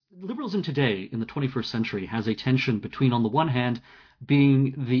liberalism today in the 21st century has a tension between, on the one hand,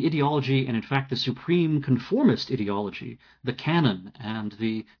 being the ideology and, in fact, the supreme conformist ideology, the canon and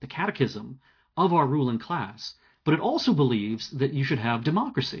the catechism of our ruling class, but it also believes that you should have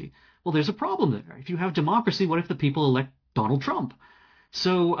democracy. Well, there's a problem there. If you have democracy, what if the people elect Donald Trump?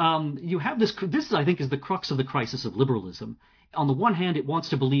 So you have this. This, I think, is the crux of the crisis of liberalism. On the one hand, it wants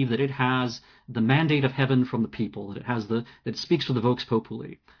to believe that it has the mandate of heaven from the people, that it speaks for the vox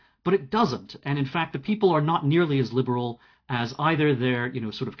populi, but it doesn't. And in fact, the people are not nearly as liberal as either their,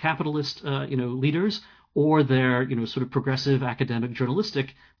 sort of capitalist, leaders, or their, sort of progressive, academic,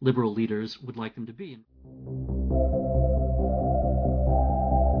 journalistic, liberal leaders would like them to be.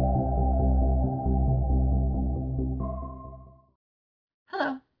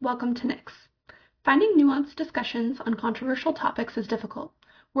 Hello, welcome to Nix. Finding nuanced discussions on controversial topics is difficult.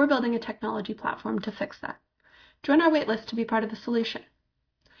 We're building a technology platform to fix that. Join our waitlist to be part of the solution.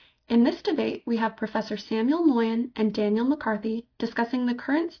 In this debate, we have Professor Samuel Moyen and Daniel McCarthy discussing the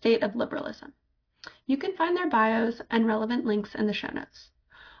current state of liberalism. You can find their bios and relevant links in the show notes.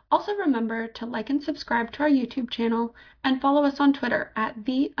 Also remember to like and subscribe to our YouTube channel and follow us on Twitter at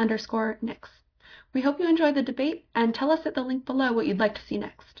 @the_Nix. We hope you enjoy the debate and tell us at the link below what you'd like to see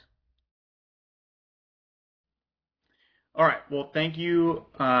next. All right. Well, thank you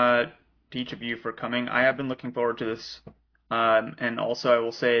to each of you for coming. I have been looking forward to this. And also I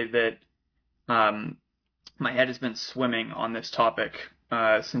will say that my head has been swimming on this topic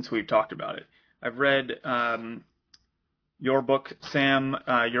since we've talked about it. I've read your book, Sam,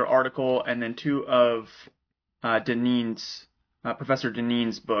 your article, and then two of Professor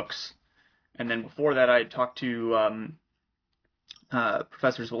Deneen's books. And then before that, I talked to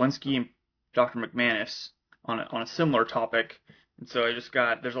Professor Zwolinski and Dr. McManus on a similar topic. And so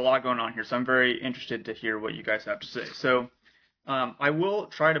there's a lot going on here. So I'm very interested to hear what you guys have to say. So I will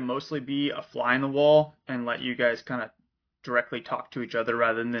try to mostly be a fly in the wall and let you guys kind of directly talk to each other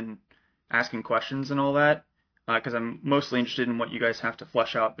rather than asking questions and all that, because I'm mostly interested in what you guys have to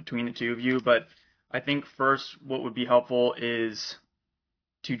flesh out between the two of you. But I think first what would be helpful is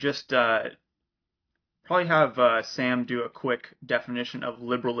to just probably have Sam do a quick definition of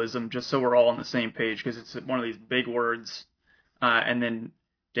liberalism, just so we're all on the same page, because it's one of these big words. And then,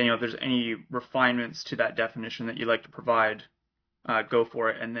 Daniel, if there's any refinements to that definition that you'd like to provide, go for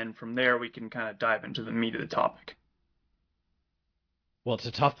it. And then from there, we can kind of dive into the meat of the topic. Well, it's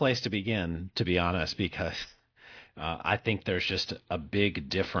a tough place to begin, to be honest, because I think there's just a big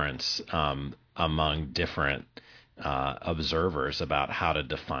difference among different observers about how to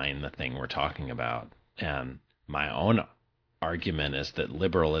define the thing we're talking about. And my own argument is that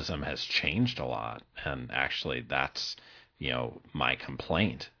liberalism has changed a lot. And actually, that's, my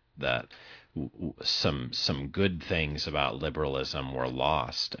complaint, that some good things about liberalism were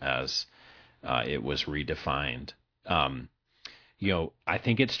lost as it was redefined. I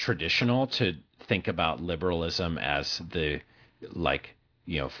think it's traditional to think about liberalism as the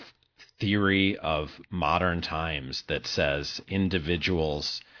theory of modern times that says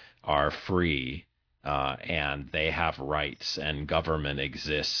individuals are free and they have rights and government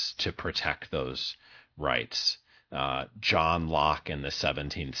exists to protect those rights. John Locke in the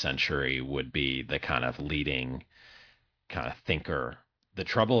 17th century would be the kind of leading kind of thinker. The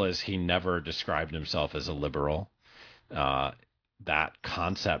trouble is he never described himself as a liberal. That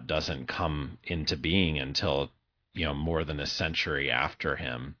concept doesn't come into being until, more than a century after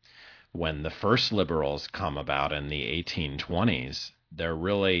him. When the first liberals come about in the 1820s, they're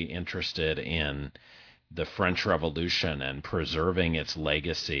really interested in the French Revolution and preserving its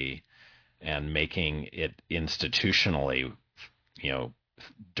legacy and making it institutionally,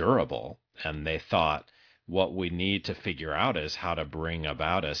 durable. And they thought, what we need to figure out is how to bring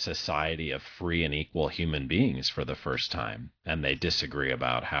about a society of free and equal human beings for the first time. And they disagree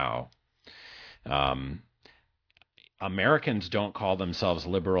about how. Americans don't call themselves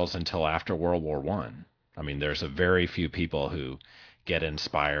liberals until after World War I. I mean, there's a very few people who get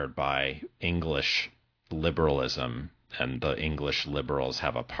inspired by English liberalism, and the English liberals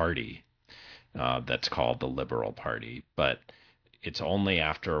have a party that's called the Liberal Party. But it's only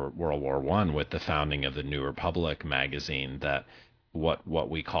after World War I, with the founding of the New Republic magazine, that what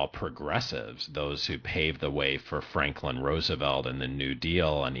we call progressives, those who paved the way for Franklin Roosevelt and the New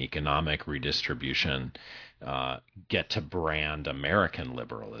Deal and economic redistribution, get to brand American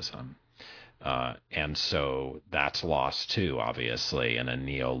liberalism. And so that's lost too, obviously, in a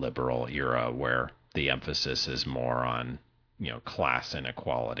neoliberal era where the emphasis is more on, class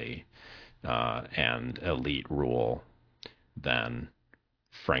inequality and elite rule than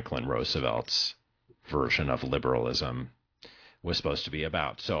Franklin Roosevelt's version of liberalism. was supposed to be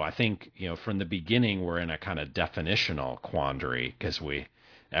about. So I think, from the beginning, we're in a kind of definitional quandary because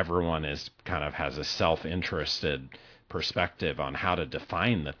everyone is kind of has a self-interested perspective on how to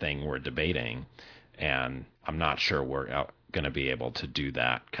define the thing we're debating. And I'm not sure we're going to be able to do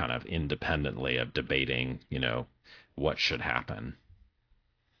that kind of independently of debating, what should happen.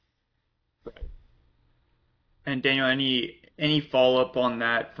 And Daniel, any follow-up on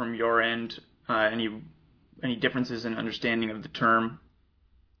that from your end? Any differences in understanding of the term?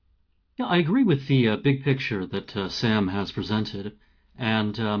 Yeah, I agree with the big picture that Sam has presented.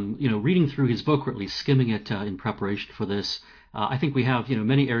 And, reading through his book, or at least skimming it in preparation for this, I think we have,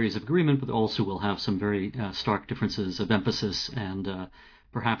 many areas of agreement, but also we'll have some very stark differences of emphasis and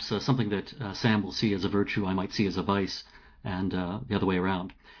perhaps something that Sam will see as a virtue, I might see as a vice, and the other way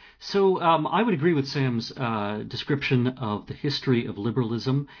around. So I would agree with Sam's description of the history of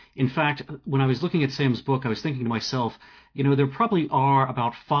liberalism. In fact, when I was looking at Sam's book, I was thinking to myself, there probably are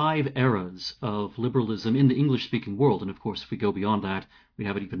about 5 eras of liberalism in the English-speaking world. And of course, if we go beyond that, we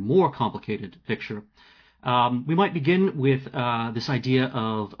have an even more complicated picture. We might begin with this idea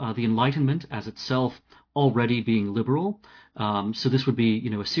of the Enlightenment as itself already being liberal. So this would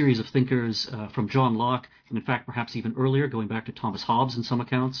be, a series of thinkers from John Locke, and in fact, perhaps even earlier, going back to Thomas Hobbes in some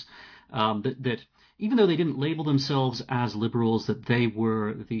accounts, that even though they didn't label themselves as liberals, that they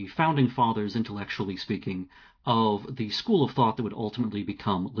were the founding fathers, intellectually speaking, of the school of thought that would ultimately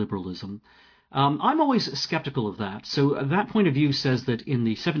become liberalism. I'm always skeptical of that. So that point of view says that in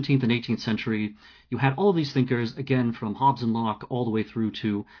the 17th and 18th century, you had all these thinkers, again, from Hobbes and Locke all the way through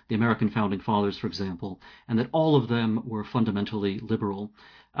to the American founding fathers, for example, and that all of them were fundamentally liberal.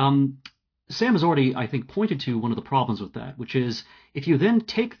 Sam has already, I think, pointed to one of the problems with that, which is if you then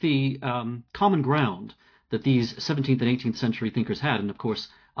take the common ground that these 17th and 18th century thinkers had, and of course,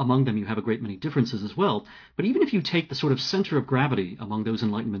 among them you have a great many differences as well, but even if you take the sort of center of gravity among those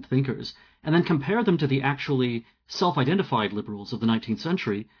Enlightenment thinkers and then compare them to the actually self-identified liberals of the 19th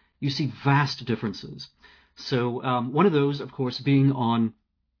century, you see vast differences. So one of those, of course, being on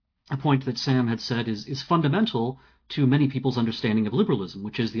a point that Sam had said is fundamental to many people's understanding of liberalism,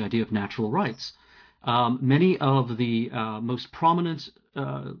 which is the idea of natural rights. Many of the most prominent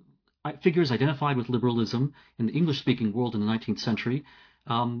figures identified with liberalism in the English-speaking world in the 19th century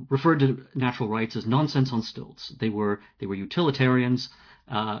referred to natural rights as nonsense on stilts. They were utilitarians.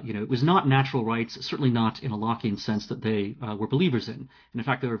 It was not natural rights, certainly not in a Lockean sense that they were believers in. And in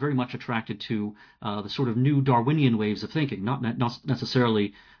fact, they were very much attracted to the sort of new Darwinian ways of thinking, not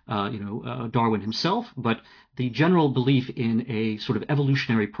necessarily Darwin himself, but the general belief in a sort of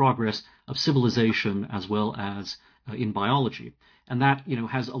evolutionary progress of civilization as well as in biology. And that,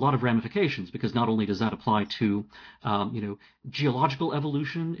 has a lot of ramifications because not only does that apply to, geological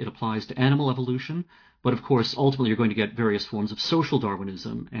evolution, it applies to animal evolution, but of course, ultimately you're going to get various forms of social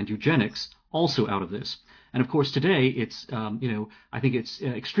Darwinism and eugenics also out of this. And of course, today it's, I think it's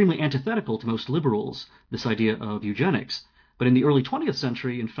extremely antithetical to most liberals, this idea of eugenics. But in the early 20th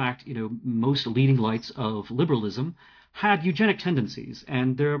century, in fact, most leading lights of liberalism had eugenic tendencies,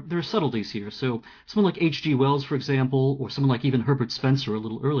 and there are subtleties here. So someone like H.G. Wells, for example, or someone like even Herbert Spencer a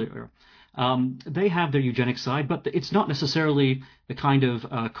little earlier, they have their eugenic side, but it's not necessarily the kind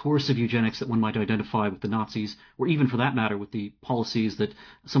of coercive eugenics that one might identify with the Nazis, or even for that matter with the policies that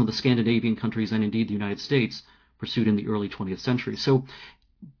some of the Scandinavian countries and indeed the United States pursued in the early 20th century. So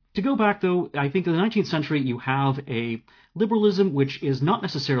to go back, though, I think in the 19th century you have a liberalism which is not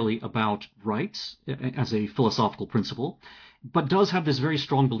necessarily about rights as a philosophical principle, but does have this very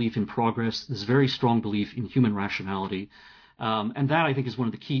strong belief in progress, this very strong belief in human rationality. And that, I think, is one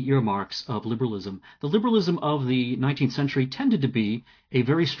of the key earmarks of liberalism. The liberalism of the 19th century tended to be a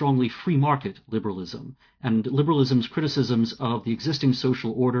very strongly free market liberalism. And liberalism's criticisms of the existing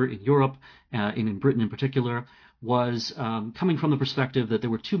social order in Europe, and in Britain in particular, was coming from the perspective that there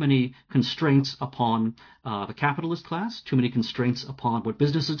were too many constraints upon the capitalist class, too many constraints upon what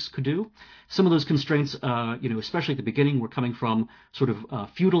businesses could do. Some of those constraints, especially at the beginning, were coming from sort of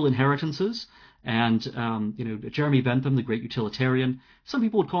feudal inheritances. And, Jeremy Bentham, the great utilitarian, some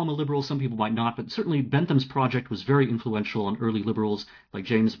people would call him a liberal, some people might not, but certainly Bentham's project was very influential on early liberals like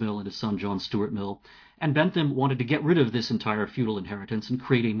James Mill and his son John Stuart Mill. And Bentham wanted to get rid of this entire feudal inheritance and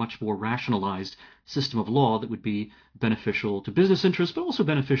create a much more rationalized system of law that would be beneficial to business interests, but also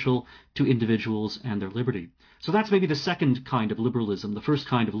beneficial to individuals and their liberty. So that's maybe the second kind of liberalism, the first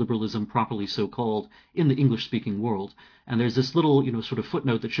kind of liberalism properly so called in the English-speaking world. And there's this little, sort of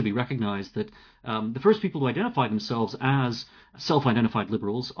footnote that should be recognized that the first people who identify themselves as self-identified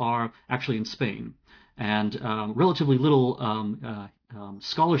liberals are actually in Spain. And relatively little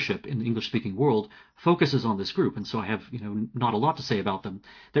scholarship in the English-speaking world focuses on this group, and so I have, not a lot to say about them.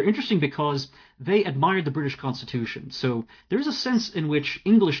 They're interesting because they admired the British Constitution. So there's a sense in which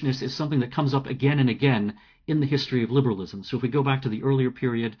Englishness is something that comes up again and again in the history of liberalism. So if we go back to the earlier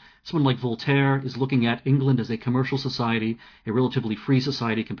period, someone like Voltaire is looking at England as a commercial society, a relatively free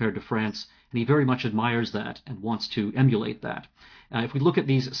society compared to France, and he very much admires that and wants to emulate that. If we look at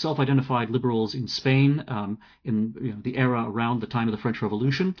these self-identified liberals in Spain, in the era around the time of the French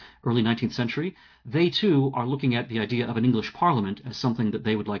Revolution, early 19th century, they too are looking at the idea of an English parliament as something that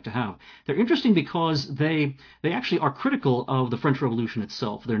they would like to have. They're interesting because they actually are critical of the French Revolution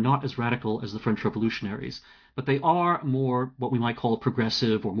itself. They're not as radical as the French revolutionaries, but they are more what we might call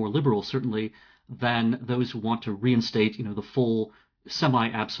progressive or more liberal, certainly, than those who want to reinstate, the full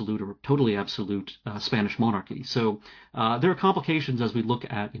semi-absolute or totally absolute Spanish monarchy. So there are complications as we look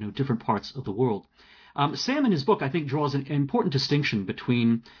at different parts of the world. Sam in his book, I think, draws an important distinction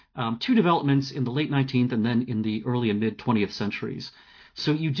between two developments in the late 19th and then in the early and mid 20th centuries.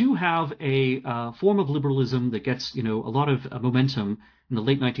 So you do have a form of liberalism that gets a lot of momentum in the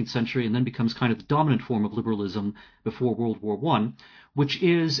late 19th century and then becomes kind of the dominant form of liberalism before World War I, which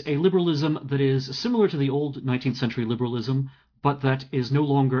is a liberalism that is similar to the old 19th century liberalism, but that is no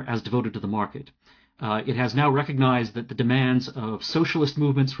longer as devoted to the market. It has now recognized that the demands of socialist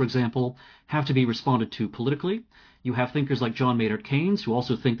movements, for example, have to be responded to politically. You have thinkers like John Maynard Keynes who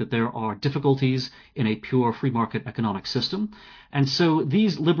also think that there are difficulties in a pure free market economic system. And so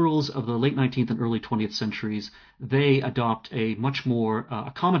these liberals of the late 19th and early 20th centuries, they adopt a much more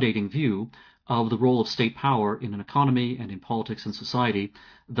accommodating view of the role of state power in an economy and in politics and society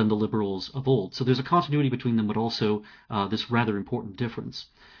than the liberals of old. So there's a continuity between them, but also this rather important difference.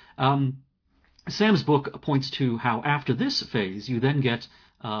 Sam's book points to how after this phase, you then get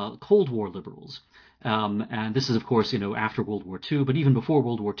Cold War liberals. And this is, of course, after World War II, but even before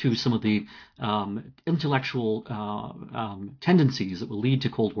World War II, some of the intellectual tendencies that will lead to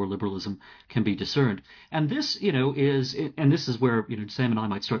Cold War liberalism can be discerned. And this, this is where, Sam and I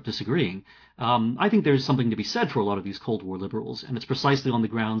might start disagreeing. I think there's something to be said for a lot of these Cold War liberals, and it's precisely on the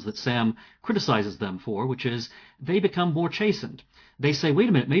grounds that Sam criticizes them for, which is they become more chastened. They say, wait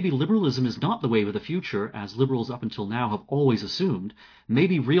a minute, maybe liberalism is not the wave of the future, as liberals up until now have always assumed.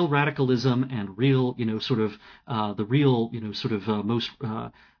 Maybe real radicalism and real, the real, most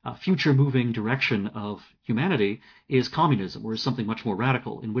future-moving direction of humanity is communism, or is something much more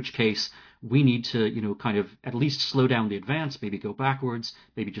radical, in which case we need to, kind of at least slow down the advance, maybe go backwards,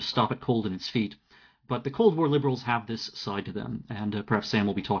 maybe just stop it cold in its feet. But the Cold War liberals have this side to them, and perhaps Sam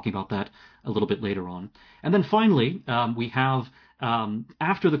will be talking about that a little bit later on. And then finally, we have,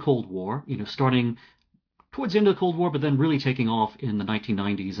 after the Cold War, starting towards the end of the Cold War, but then really taking off in the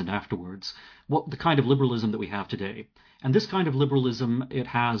 1990s and afterwards, the kind of liberalism that we have today. And this kind of liberalism, it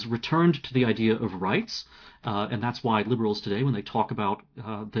has returned to the idea of rights, and that's why liberals today, when they talk about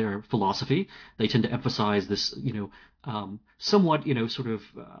their philosophy, they tend to emphasize this, somewhat,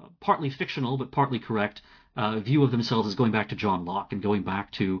 partly fictional but partly correct view of themselves as going back to John Locke and going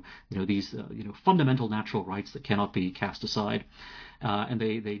back to, these, fundamental natural rights that cannot be cast aside. And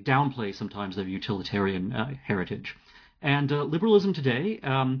they downplay sometimes their utilitarian heritage. And liberalism today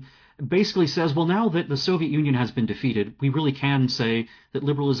basically says, well, now that the Soviet Union has been defeated, we really can say that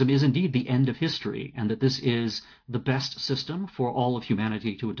liberalism is indeed the end of history, and that this is the best system for all of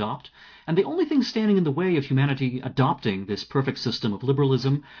humanity to adopt. And the only thing standing in the way of humanity adopting this perfect system of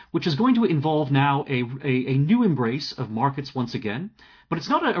liberalism, which is going to involve now a new embrace of markets once again, but it's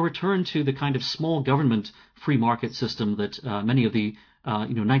not a return to the kind of small government free market system that many of the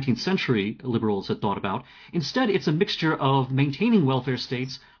 19th century liberals had thought about. Instead, it's a mixture of maintaining welfare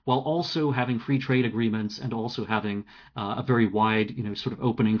states while also having free trade agreements and also having a very wide,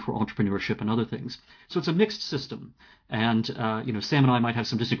 opening for entrepreneurship and other things. So it's a mixed system. And, Sam and I might have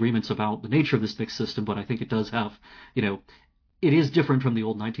some disagreements about the nature of this mixed system, but I think it does have, it is different from the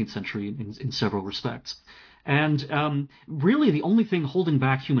old 19th century in several respects. And really the only thing holding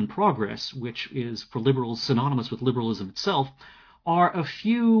back human progress, which is for liberals synonymous with liberalism itself, are a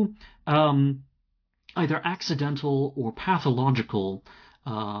few either accidental or pathological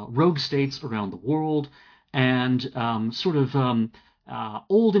rogue states around the world, and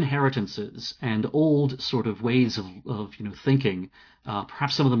old inheritances and old sort of ways of thinking.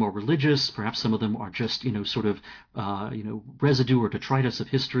 Perhaps some of them are religious, perhaps some of them are just residue or detritus of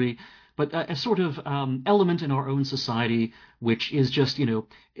history. but a sort of element in our own society which is just,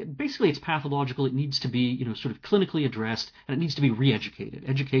 basically it's pathological. It needs to be, sort of clinically addressed, and it needs to be re-educated.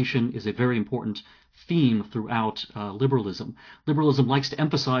 Education is a very important theme throughout liberalism. Liberalism likes to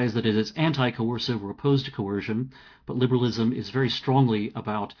emphasize that it is anti-coercive or opposed to coercion, but liberalism is very strongly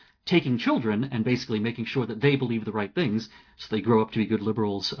about taking children and basically making sure that they believe the right things so they grow up to be good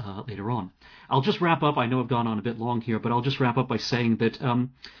liberals later on. I'll just wrap up. I know I've gone on a bit long here, but I'll just wrap up by saying that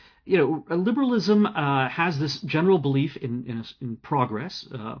liberalism has this general belief in progress.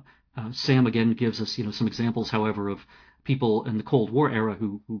 Sam again gives us some examples, however, of people in the Cold War era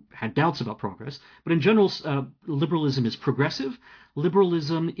who had doubts about progress. But in general, liberalism is progressive.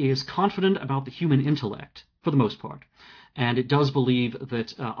 Liberalism is confident about the human intellect for the most part. And it does believe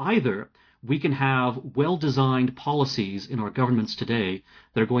that either we can have well-designed policies in our governments today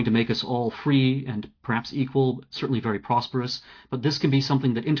that are going to make us all free and perhaps equal, certainly very prosperous. But this can be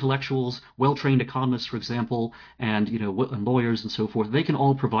something that intellectuals, well-trained economists, for example, and and lawyers and so forth, they can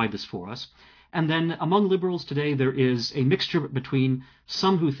all provide this for us. And then among liberals today, there is a mixture between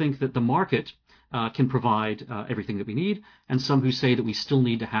some who think that the market can provide everything that we need, and some who say that we still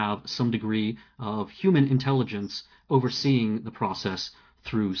need to have some degree of human intelligence overseeing the process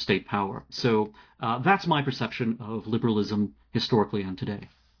through state power. So that's my perception of liberalism historically and today.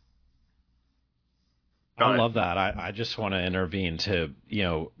 I love that. I just want to intervene to,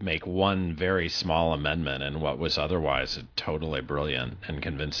 make one very small amendment in what was otherwise a totally brilliant and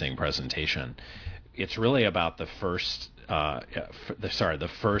convincing presentation. It's really about the first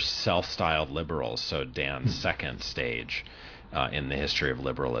self-styled liberals, so Dan's second stage in the history of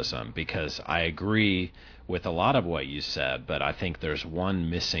liberalism, because I agree with a lot of what you said, but I think there's one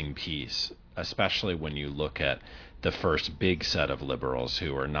missing piece, especially when you look at the first big set of liberals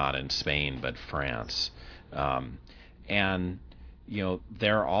who are not in Spain but France. And,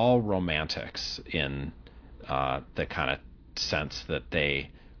 they're all romantics in the kind of sense that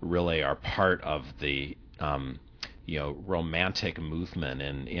they really are part of the romantic movement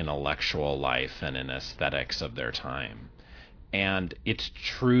in intellectual life and in aesthetics of their time. And it's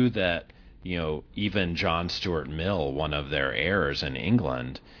true that, even John Stuart Mill, one of their heirs in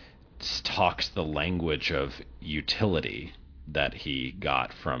England, talks the language of utility that he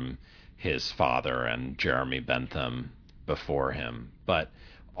got from his father and Jeremy Bentham before him. But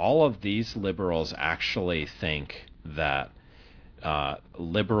all of these liberals actually think that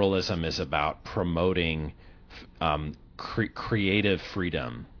liberalism is about promoting creative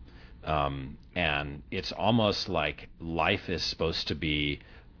freedom, and it's almost like life is supposed to be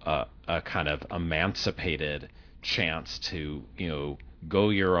a kind of emancipated chance to go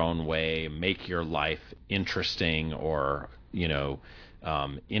your own way, make your life interesting or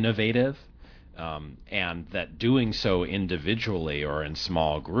innovative, and that doing so individually or in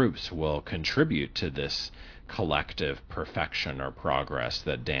small groups will contribute to this collective perfection or progress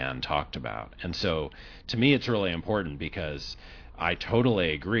that Dan talked about. And so to me it's really important, because I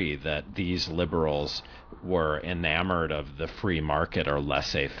totally agree that these liberals were enamored of the free market or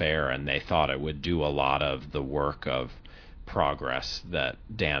laissez-faire, and they thought it would do a lot of the work of progress that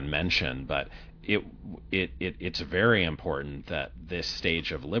Dan mentioned. But it's very important that this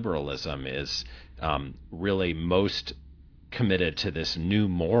stage of liberalism is really most committed to this new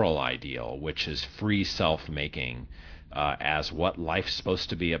moral ideal, which is free self-making as what life's supposed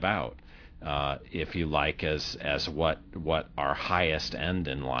to be about. If you like, as what our highest end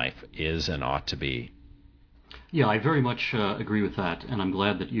in life is and ought to be. Yeah, I very much agree with that, and I'm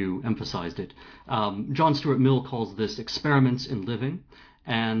glad that you emphasized it. John Stuart Mill calls this experiments in living,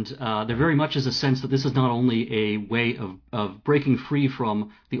 and there very much is a sense that this is not only a way of breaking free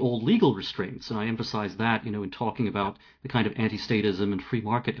from the old legal restraints, and I emphasize that, in talking about the kind of anti-statism and free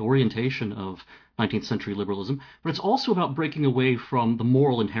market orientation of 19th century liberalism, but it's also about breaking away from the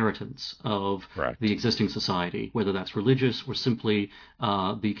moral inheritance of the existing society, whether that's religious or simply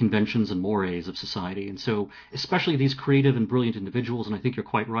the conventions and mores of society. And so especially these creative and brilliant individuals, and I think you're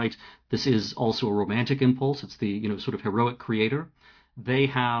quite right, this is also a romantic impulse. It's the sort of heroic creator. They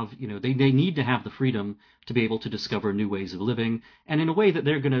have, they need to have the freedom to be able to discover new ways of living, and in a way that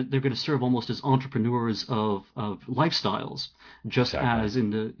they're gonna serve almost as entrepreneurs of lifestyles, just as in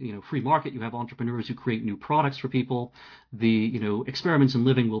the free market you have entrepreneurs who create new products for people. The experiments in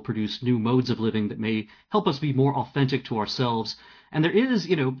living will produce new modes of living that may help us be more authentic to ourselves. And there is,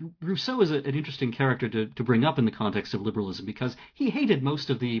 Rousseau is an interesting character to bring up in the context of liberalism, because he hated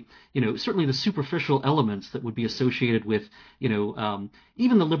most of the, certainly the superficial elements that would be associated with, even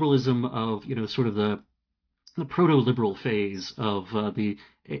the liberalism of, sort of the the proto-liberal phase of the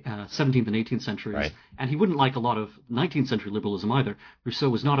 17th and 18th centuries, Right. and he wouldn't like a lot of 19th century liberalism either. Rousseau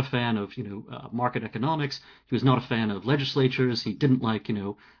was not a fan of market economics. He was not a fan of legislatures. He didn't like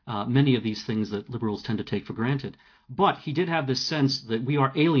many of these things that liberals tend to take for granted. But he did have this sense that we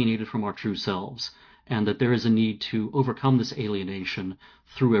are alienated from our true selves, and that there is a need to overcome this alienation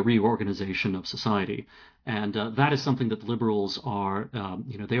through a reorganization of society. And that is something that liberals are,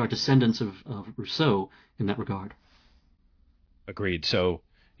 they are descendants of Rousseau in that regard. Agreed. So,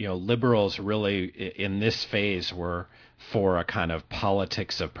 liberals really in this phase were for a kind of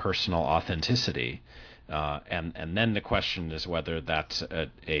politics of personal authenticity. And then the question is whether that's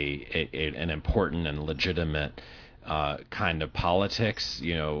an important and legitimate kind of politics,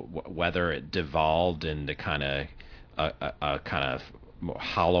 whether it devolved into kind of a kind of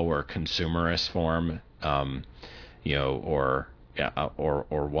hollower consumerist form, or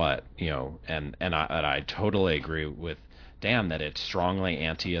what, and I totally agree with Dan that it's strongly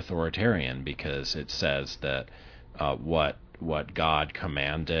anti-authoritarian because it says that what God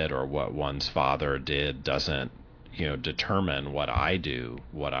commanded or what one's father did doesn't determine what I do,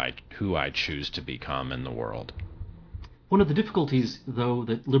 who I choose to become in the world. One of the difficulties, though,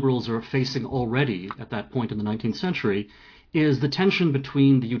 that liberals are facing already at that point in the 19th century is the tension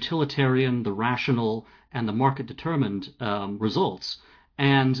between the utilitarian, the rational, and the market-determined results,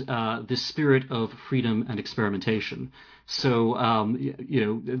 and the spirit of freedom and experimentation. So,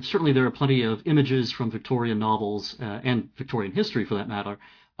 certainly there are plenty of images from Victorian novels and Victorian history, for that matter,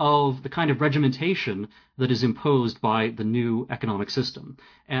 of the kind of regimentation that is imposed by the new economic system.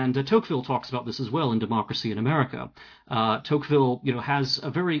 And Tocqueville talks about this as well in Democracy in America. Tocqueville, has a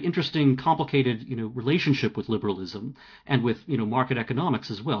very interesting, complicated, relationship with liberalism and with, market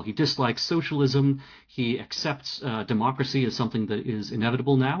economics as well. He dislikes socialism. He accepts democracy as something that is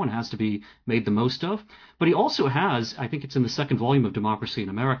inevitable now and has to be made the most of. But he also has, I think it's in the second volume of Democracy in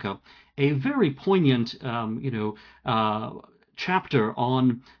America, a very poignant, chapter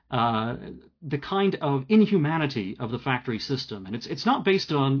on the kind of inhumanity of the factory system, and it's not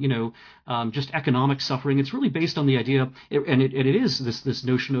based on just economic suffering. It's really based on the idea, and it is this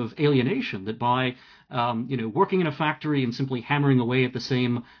notion of alienation that by working in a factory and simply hammering away at the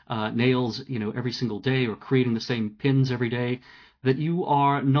same nails every single day or creating the same pins every day, that you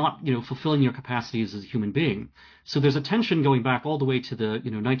are not fulfilling your capacities as a human being. So there's a tension going back all the way to the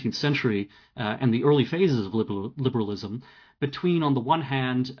 19th century and the early phases of liberalism between, on the one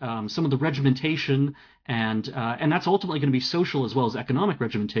hand, some of the regimentation and that's ultimately going to be social as well as economic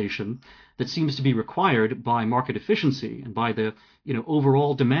regimentation that seems to be required by market efficiency and by the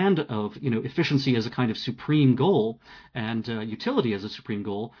overall demand of efficiency as a kind of supreme goal and utility as a supreme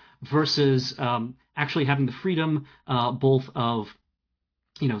goal versus actually having the freedom both of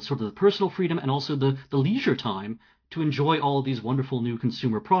sort of the personal freedom and also the leisure time to enjoy all of these wonderful new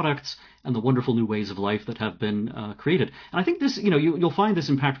consumer products and the wonderful new ways of life that have been created. And I think this, you'll find this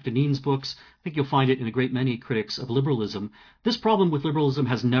in Patrick Deneen's books. I think you'll find it in a great many critics of liberalism. This problem with liberalism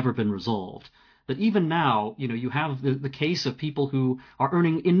has never been resolved. That even now, you have the case of people who are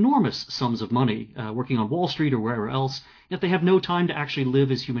earning enormous sums of money working on Wall Street or wherever else, yet they have no time to actually live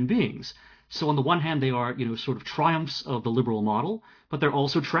as human beings. So on the one hand, they are, sort of triumphs of the liberal model, but they're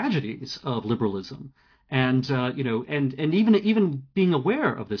also tragedies of liberalism. And and even being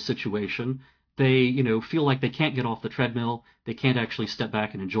aware of this situation, they feel like they can't get off the treadmill. They can't actually step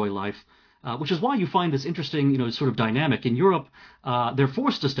back and enjoy life, which is why you find this interesting sort of dynamic in Europe. They're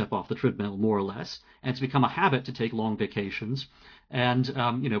forced to step off the treadmill more or less, and it's become a habit to take long vacations. And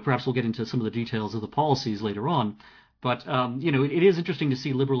perhaps we'll get into some of the details of the policies later on. But it is interesting to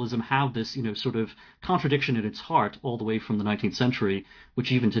see liberalism have this sort of contradiction at its heart all the way from the 19th century,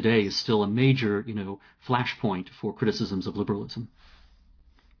 which even today is still a major flashpoint for criticisms of liberalism.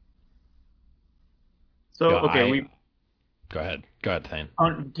 So go ahead, Thane.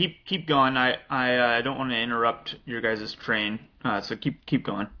 Keep going. I don't want to interrupt your guys' train, so keep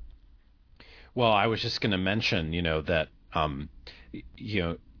going. Well, I was just going to mention that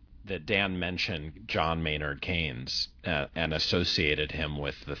that Dan mentioned John Maynard Keynes and associated him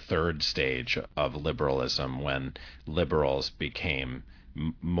with the third stage of liberalism when liberals became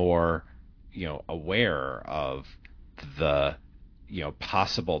more, aware of the,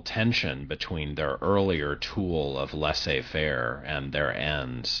 possible tension between their earlier tool of laissez-faire and their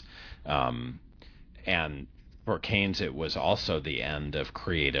ends. And for Keynes, it was also the end of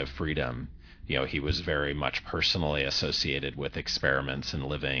creative freedom. He was very much personally associated with experiments and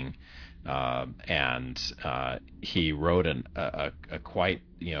living, and he wrote a quite,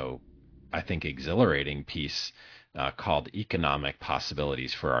 I think, exhilarating piece called Economic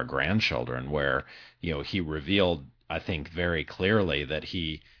Possibilities for Our Grandchildren, where, he revealed, I think, very clearly that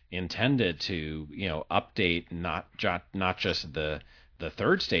he intended to, update not just the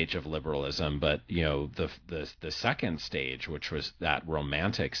third stage of liberalism, but the second stage, which was that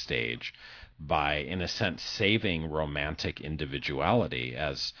romantic stage, by, in a sense, saving romantic individuality,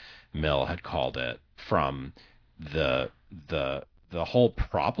 as Mill had called it, from the whole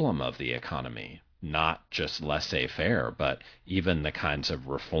problem of the economy, not just laissez-faire, but even the kinds of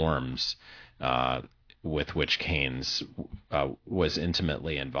reforms with which Keynes was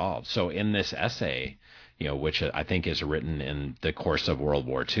intimately involved. So in this essay, which I think is written in the course of World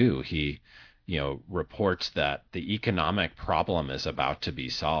War II, he, reports that the economic problem is about to be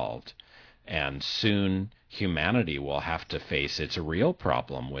solved, and soon humanity will have to face its real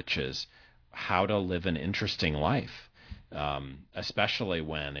problem, which is how to live an interesting life. Especially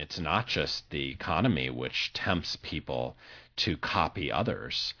when it's not just the economy which tempts people to copy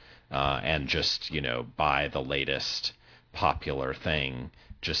others and just, buy the latest popular thing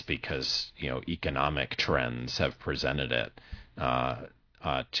just because, economic trends have presented it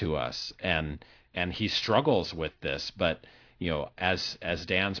to us. And he struggles with this, but, as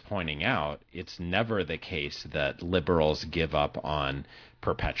Dan's pointing out, it's never the case that liberals give up on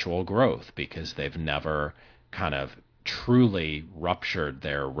perpetual growth, because they've never kind of truly ruptured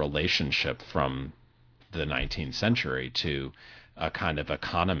their relationship from the 19th century to a kind of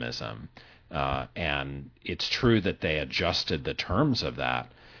economism. And it's true that they adjusted the terms of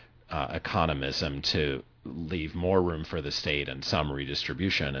that economism to leave more room for the state and some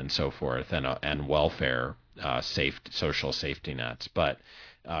redistribution and so forth, and welfare, social safety nets. But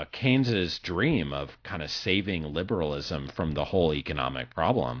Keynes's dream of kind of saving liberalism from the whole economic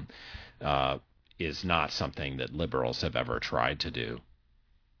problem is not something that liberals have ever tried to do.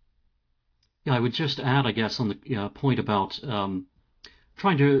 Yeah, I would just add, I guess, on the point about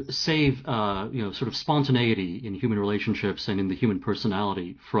trying to save, sort of spontaneity in human relationships and in the human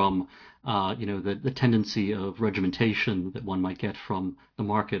personality from, the tendency of regimentation that one might get from the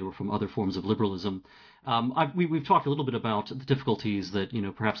market or from other forms of liberalism. We've talked a little bit about the difficulties that,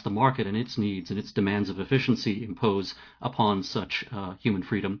 perhaps the market and its needs and its demands of efficiency impose upon such human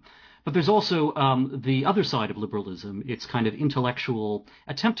freedom. But there's also the other side of liberalism, its kind of intellectual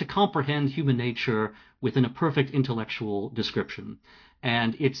attempt to comprehend human nature within a perfect intellectual description.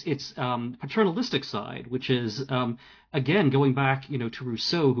 And its paternalistic side, which is, again, going back, to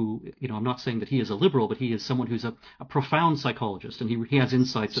Rousseau, who, I'm not saying that he is a liberal, but he is someone who's a profound psychologist, and he has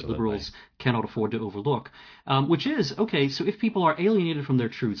insights that liberals cannot afford to overlook, which is, okay, so if people are alienated from their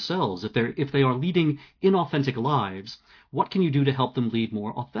true selves, if they are leading inauthentic lives, what can you do to help them lead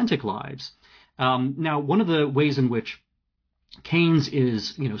more authentic lives? Now, one of the ways in which Keynes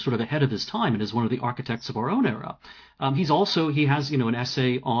is, sort of ahead of his time and is one of the architects of our own era. He has, an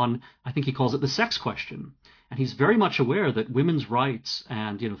essay on, I think he calls it the sex question. And he's very much aware that women's rights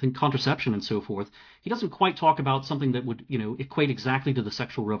and, think contraception and so forth, he doesn't quite talk about something that would, equate exactly to the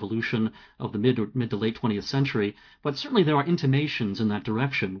sexual revolution of the mid to late 20th century. But certainly there are intimations in that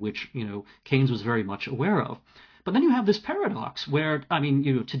direction, which, Keynes was very much aware of. But then you have this paradox where,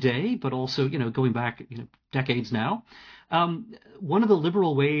 today, but also, going back, decades now, one of the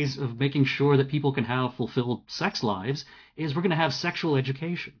liberal ways of making sure that people can have fulfilled sex lives is we're going to have sexual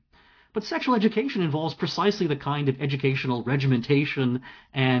education. But sexual education involves precisely the kind of educational regimentation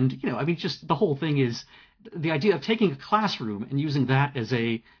and, just the whole thing is the idea of taking a classroom and using that as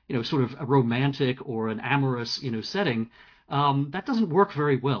a, sort of a romantic or an amorous, setting. That doesn't work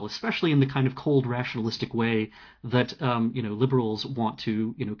very well, especially in the kind of cold rationalistic way that, liberals want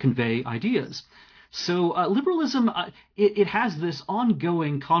to, convey ideas. So liberalism, it has this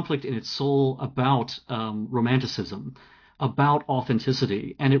ongoing conflict in its soul about romanticism, about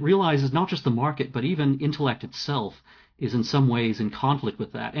authenticity, and it realizes not just the market, but even intellect itself is in some ways in conflict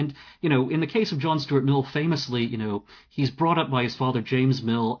with that. And, in the case of John Stuart Mill, famously, he's brought up by his father, James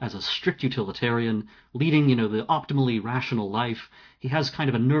Mill, as a strict utilitarian, leading, the optimally rational life. He has kind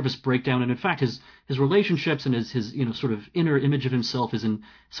of a nervous breakdown, and in fact, his relationships and his sort of inner image of himself is in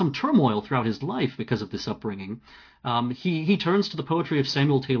some turmoil throughout his life because of this upbringing. He turns to the poetry of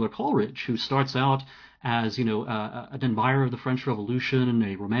Samuel Taylor Coleridge, who starts out as, an admirer of the French Revolution and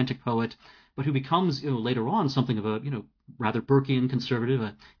a romantic poet, but who becomes, later on something of a, rather Burkean conservative,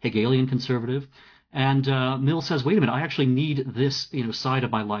 a Hegelian conservative. And Mill says, wait a minute, I actually need this, side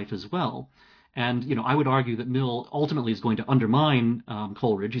of my life as well. And, I would argue that Mill ultimately is going to undermine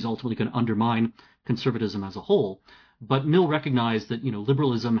Coleridge. He's ultimately going to undermine conservatism as a whole. But Mill recognized that,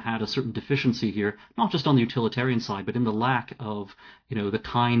 liberalism had a certain deficiency here, not just on the utilitarian side, but in the lack of, the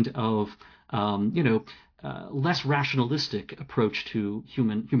kind of, less rationalistic approach to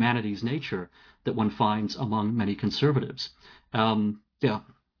humanity's nature that one finds among many conservatives. Yeah.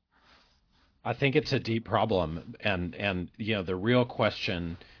 I think it's a deep problem, and the real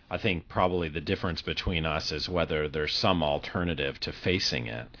question, I think probably the difference between us is whether there's some alternative to facing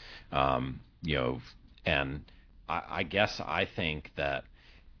it. And I guess I think that,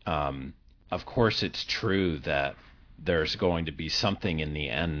 of course, it's true that there's going to be something in the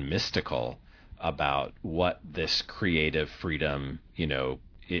end mystical about what this creative freedom,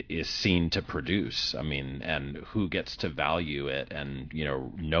 is seen to produce. I mean, and who gets to value it and,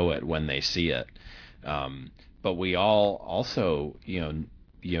 know it when they see it. But we all also,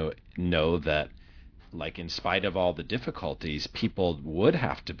 know that, like, in spite of all the difficulties, people would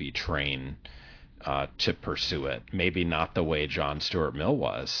have to be trained to pursue it. Maybe not the way John Stuart Mill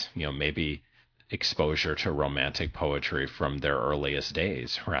was, maybe exposure to romantic poetry from their earliest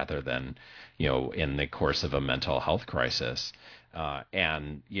days rather than, in the course of a mental health crisis.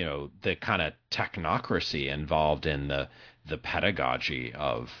 And, the kind of technocracy involved in the pedagogy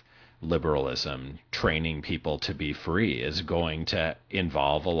of liberalism, training people to be free, is going to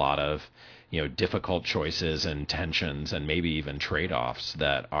involve a lot of, difficult choices and tensions and maybe even trade-offs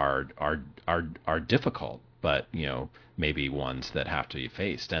that are difficult, but, maybe ones that have to be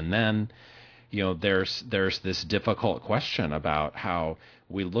faced. And then, there's this difficult question about how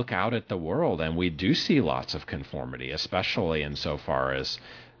we look out at the world and we do see lots of conformity, especially insofar as,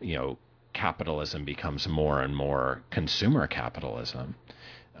 capitalism becomes more and more consumer capitalism.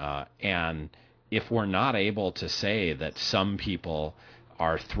 And if we're not able to say that some people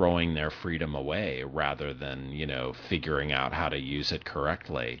are throwing their freedom away rather than, figuring out how to use it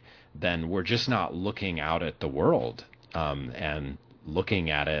correctly, then we're just not looking out at the world and looking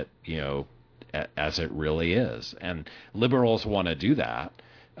at it, as it really is. And liberals want to do that,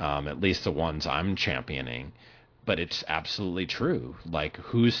 at least the ones I'm championing. But it's absolutely true. Like,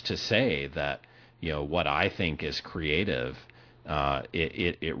 who's to say that, what I think is creative,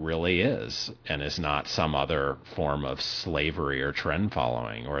 it really is, and is not some other form of slavery or trend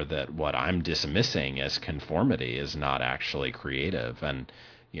following, or that what I'm dismissing as conformity is not actually creative. And,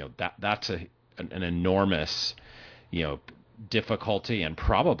 that's an enormous, difficulty, and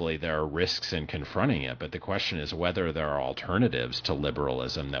probably there are risks in confronting it. But the question is whether there are alternatives to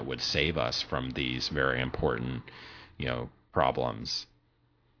liberalism that would save us from these very important, problems.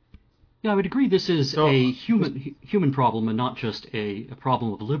 Yeah, I would agree this is a human problem and not just a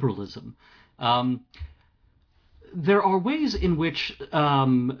problem of liberalism. There are ways in which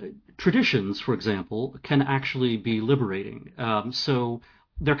traditions, for example, can actually be liberating. So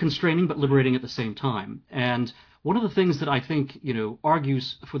they're constraining but liberating at the same time. And one of the things that I think,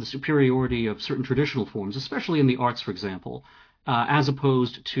 argues for the superiority of certain traditional forms, especially in the arts, for example, as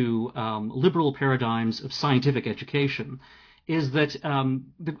opposed to liberal paradigms of scientific education, is that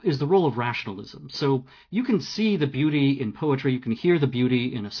is the role of rationalism. So you can see the beauty in poetry, you can hear the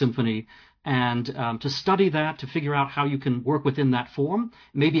beauty in a symphony, and to study that, to figure out how you can work within that form,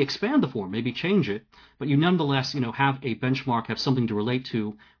 maybe expand the form, maybe change it, but you nonetheless, have a benchmark, have something to relate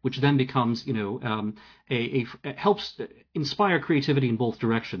to, which then becomes, helps inspire creativity in both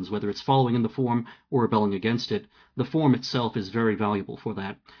directions, whether it's following in the form or rebelling against it. The form itself is very valuable for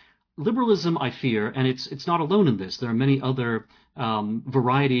that. Liberalism, I fear, and it's not alone in this. There are many other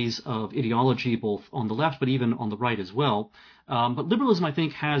varieties of ideology, both on the left but even on the right as well. But liberalism, I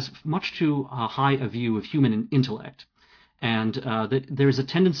think, has much too high a view of human intellect, and that there's a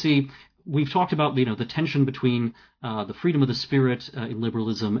tendency. We've talked about the tension between the freedom of the spirit in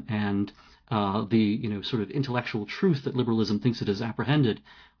liberalism and the sort of intellectual truth that liberalism thinks it has apprehended.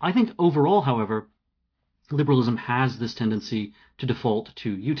 I think overall, however, liberalism has this tendency to default to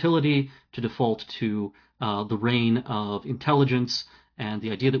utility, to default to the reign of intelligence, and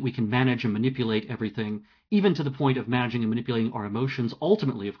the idea that we can manage and manipulate everything, even to the point of managing and manipulating our emotions,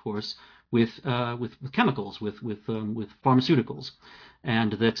 ultimately, of course, with chemicals, with pharmaceuticals.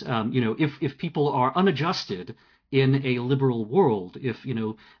 And that, if people are unadjusted in a liberal world, if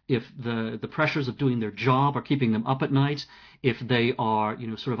the pressures of doing their job are keeping them up at night, if they are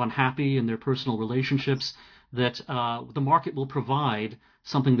sort of unhappy in their personal relationships, that the market will provide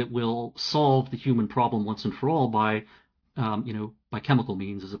something that will solve the human problem once and for all by chemical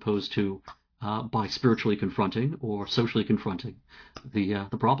means, as opposed to by spiritually confronting or socially confronting the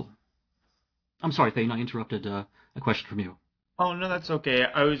problem. I'm sorry, Thane, I interrupted a question from you. Oh, no, that's okay.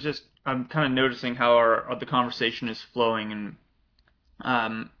 I'm kind of noticing how the conversation is flowing,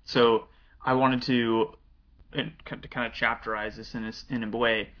 and so I wanted to kind of chapterize this in a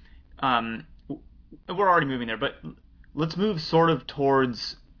way. We're already moving there, but let's move sort of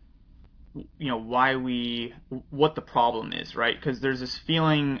towards what the problem is, right? Because there's this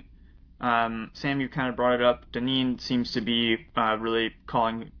feeling, Sam, you kind of brought it up. Deneen seems to be really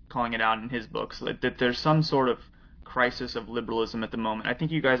calling it out in his books that there's some sort of crisis of liberalism at the moment. I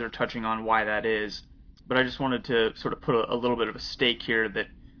think you guys are touching on why that is, but I just wanted to sort of put a little bit of a stake here that,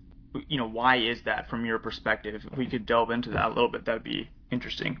 why is that from your perspective? If we could delve into that a little bit, that would be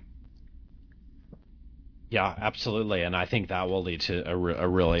interesting. Yeah, absolutely. And I think that will lead to a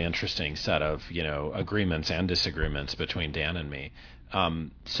really interesting set of, agreements and disagreements between Dan and me. I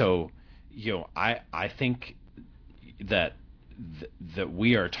think that that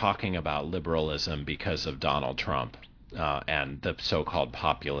we are talking about liberalism because of Donald Trump and the so-called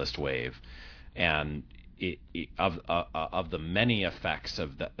populist wave, and of the many effects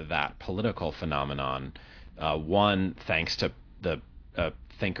of that political phenomenon. One, thanks to the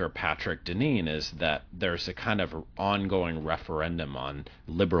thinker Patrick Deneen, is that there's a kind of ongoing referendum on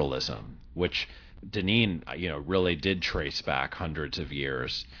liberalism, which Deneen, really did trace back hundreds of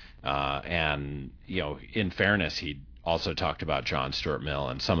years. And in fairness, he also talked about John Stuart Mill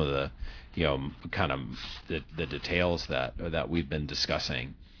and some of the, kind of the details that we've been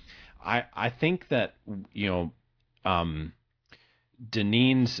discussing. I think that,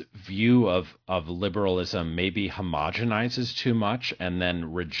 Deneen's view of liberalism maybe homogenizes too much and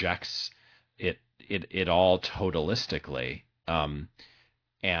then rejects it all totalistically.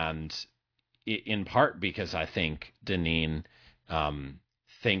 And in part because I think Deneen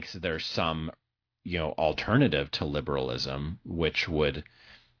thinks there's some alternative to liberalism, which would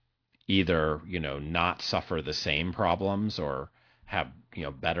either not suffer the same problems or have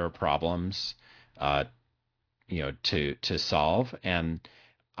better problems to solve. And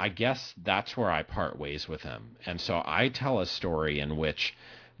I guess that's where I part ways with him. And so I tell a story in which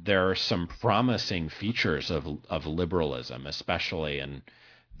there are some promising features of liberalism, especially in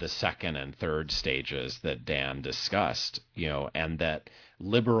the second and third stages that Dan discussed, and that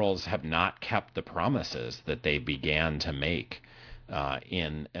liberals have not kept the promises that they began to make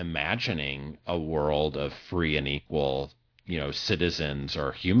in imagining a world of free and equal, citizens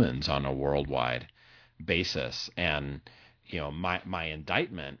or humans on a worldwide basis. And my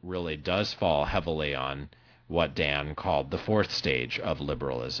indictment really does fall heavily on what Dan called the fourth stage of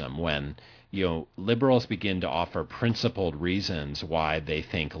liberalism, when liberals begin to offer principled reasons why they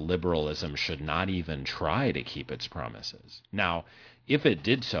think liberalism should not even try to keep its promises. Now, if it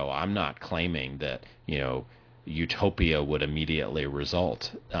did so, I'm not claiming that utopia would immediately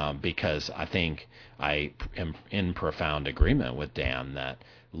result, because I think I am in profound agreement with Dan that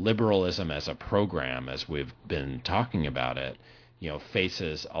liberalism as a program, as we've been talking about it,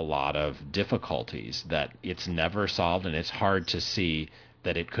 faces a lot of difficulties that it's never solved, and it's hard to see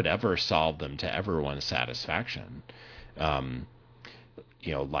that it could ever solve them to everyone's satisfaction.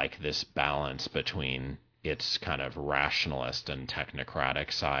 Like this balance between its kind of rationalist and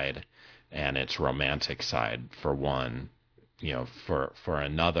technocratic side and its romantic side for one, for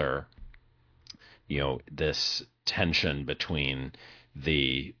another, this tension between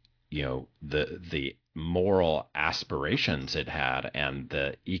the moral aspirations it had and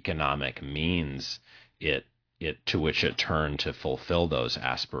the economic means it to which it turned to fulfill those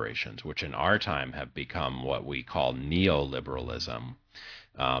aspirations, which in our time have become what we call neoliberalism,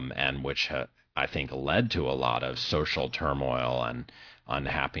 and which I think led to a lot of social turmoil and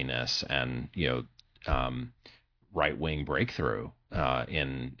unhappiness and right-wing breakthrough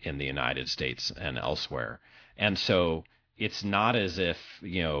in the United States and elsewhere. And so it's not as if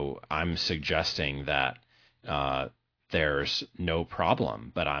I'm suggesting that there's no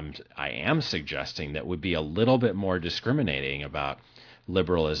problem, but I am suggesting that would be a little bit more discriminating about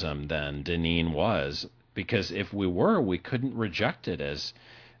liberalism than Deneen was, because if we were, we couldn't reject it as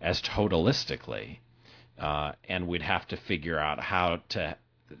totalistically, and we'd have to figure out how to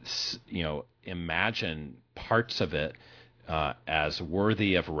imagine parts of it as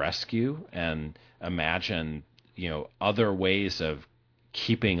worthy of rescue, and imagine other ways of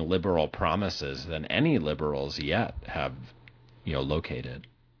keeping liberal promises than any liberals yet have located.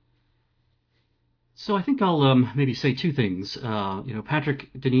 So I think I'll maybe say two things. Patrick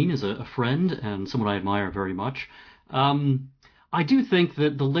Deneen is a friend and someone I admire very much. I do think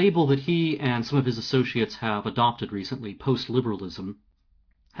that the label that he and some of his associates have adopted recently, post-liberalism,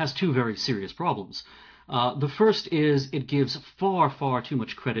 has two very serious problems. The first is it gives far, far too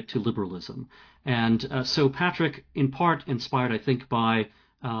much credit to liberalism. And so Patrick, in part inspired, I think, by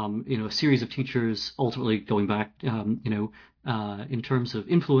a series of teachers, ultimately going back, in terms of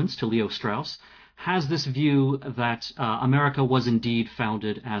influence to Leo Strauss, has this view that America was indeed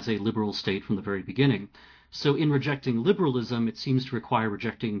founded as a liberal state from the very beginning. So in rejecting liberalism, it seems to require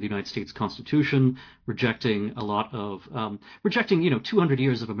rejecting the United States Constitution, rejecting a lot of, rejecting, 200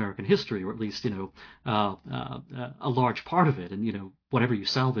 years of American history, or at least, a large part of it. And, whatever you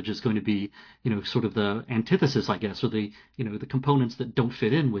salvage is going to be, sort of the antithesis, I guess, or the, the components that don't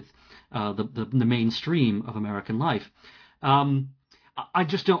fit in with the mainstream of American life. I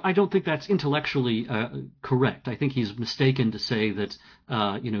don't think that's intellectually correct. I think he's mistaken to say that,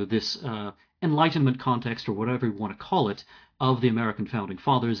 this Enlightenment context, or whatever you want to call it, of the American founding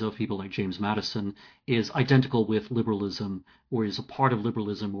fathers, of people like James Madison, is identical with liberalism, or is a part of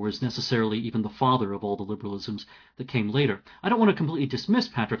liberalism, or is necessarily even the father of all the liberalisms that came later. I don't want to completely dismiss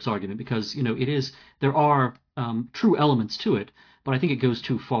Patrick's argument, because, there are true elements to it, but I think it goes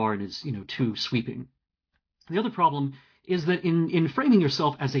too far and is, too sweeping. The other problem is that in framing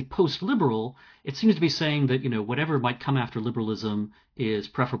yourself as a post-liberal, it seems to be saying that, whatever might come after liberalism is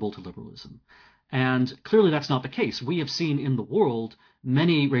preferable to liberalism. And clearly that's not the case. We have seen in the world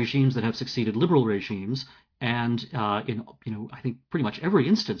many regimes that have succeeded liberal regimes, and in I think pretty much every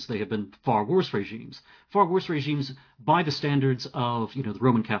instance they have been far worse regimes by the standards of the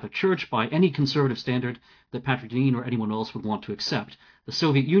Roman Catholic Church, by any conservative standard that Patrick Deneen or anyone else would want to accept. The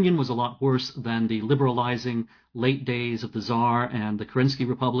Soviet Union was a lot worse than the liberalizing late days of the Tsar and the Kerensky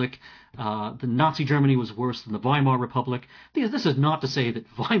Republic. The Nazi Germany was worse than the Weimar Republic. This is not to say that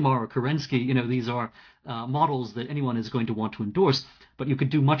Weimar or Kerensky, these are models that anyone is going to want to endorse, but you could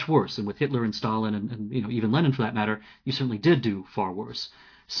do much worse. And with Hitler and Stalin and even Lenin for that matter, you certainly did do far worse.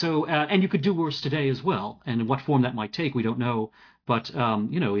 So, and you could do worse today as well. And in what form that might take, we don't know. But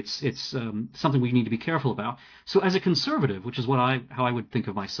it's something we need to be careful about. So, as a conservative, which is how I would think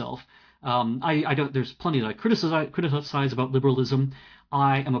of myself, I don't. There's plenty that I criticize about liberalism.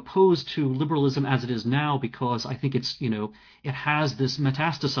 I am opposed to liberalism as it is now because I think it's it has this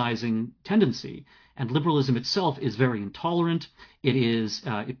metastasizing tendency, and liberalism itself is very intolerant.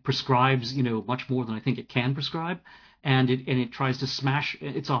 It prescribes much more than I think it can prescribe. And it tries to smash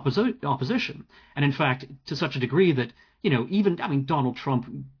its opposition. And in fact, to such a degree that, Donald Trump,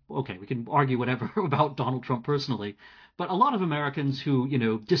 okay, we can argue whatever about Donald Trump personally, but a lot of Americans who,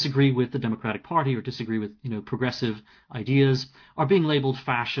 disagree with the Democratic Party or disagree with, progressive ideas are being labeled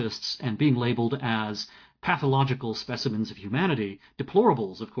fascists and being labeled as pathological specimens of humanity.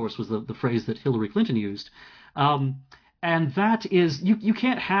 Deplorables, of course, was the phrase that Hillary Clinton used. And that is, you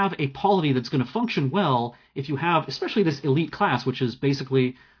can't have a polity that's going to function well if you have, especially this elite class, which is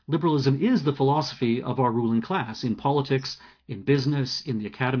basically, liberalism is the philosophy of our ruling class in politics, in business, in the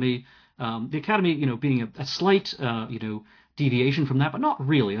academy. The academy, being a slight, deviation from that, but not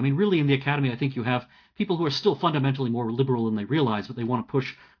really. I mean, really in the academy, I think you have people who are still fundamentally more liberal than they realize, but they want to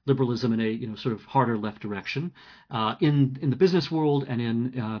push liberalism in a, sort of harder left direction. In the business world and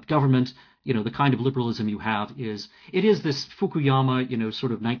in government, the kind of liberalism you have is this Fukuyama,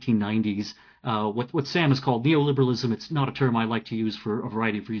 sort of 1990s, what Sam has called neoliberalism. It's not a term I like to use for a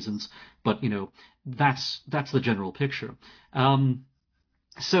variety of reasons, but, that's the general picture.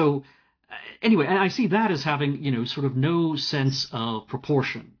 So anyway, and I see that as having, sort of no sense of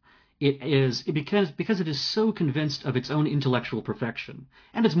proportion. Because it is so convinced of its own intellectual perfection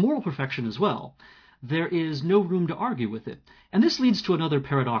and its moral perfection as well, there is no room to argue with it. And this leads to another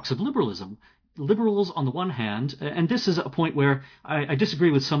paradox of liberalism. Liberals, on the one hand, and this is a point where I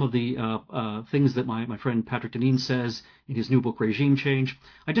disagree with some of the things that my friend Patrick Deneen says in his new book, Regime Change.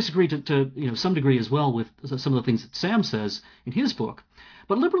 I disagree to some degree as well with some of the things that Sam says in his book.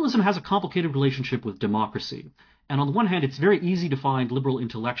 But liberalism has a complicated relationship with democracy. And on the one hand, it's very easy to find liberal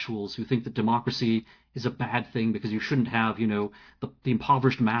intellectuals who think that democracy is a bad thing because you shouldn't have, the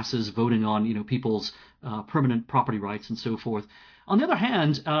impoverished masses voting on, people's permanent property rights and so forth. On the other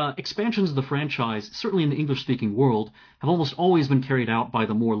hand, expansions of the franchise, certainly in the English-speaking world, have almost always been carried out by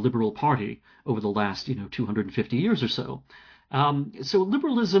the more liberal party over the last, 250 years or so. So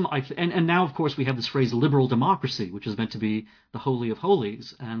liberalism, and now, of course, we have this phrase liberal democracy, which is meant to be the holy of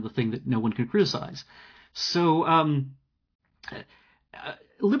holies and the thing that no one can criticize. So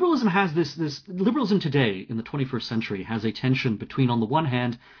liberalism has liberalism today in the 21st century has a tension between, on the one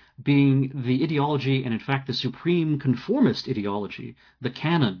hand, being the ideology and in fact the supreme conformist ideology, the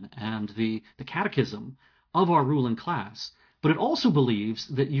canon and the catechism of our ruling class, but it also believes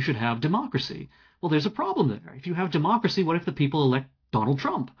that you should have democracy. Well, there's a problem there. If you have democracy, what if the people elect Donald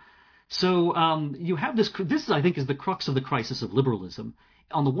Trump? So you have this I think is the crux of the crisis of liberalism.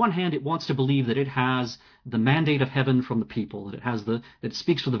 On the one hand, it wants to believe that it has the mandate of heaven from the people, that it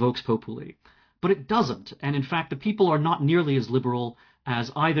speaks for the vox populi, but it doesn't. And in fact, the people are not nearly as liberal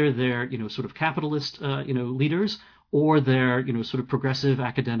as either their, sort of capitalist, leaders or their, sort of progressive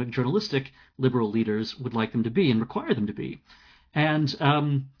academic journalistic liberal leaders would like them to be and require them to be. And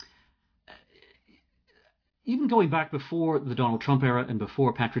even going back before the Donald Trump era and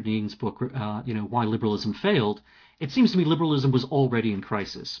before Patrick Dean's book, Why Liberalism Failed, it seems to me liberalism was already in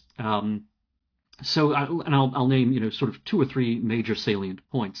crisis. I'll name, sort of 2 or 3 major salient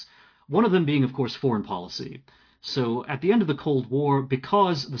points. One of them being, of course, foreign policy. So at the end of the Cold War,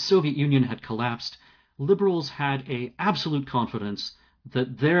 because the Soviet Union had collapsed, liberals had a absolute confidence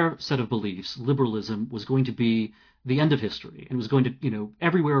that their set of beliefs, liberalism, was going to be the end of history, and was going to,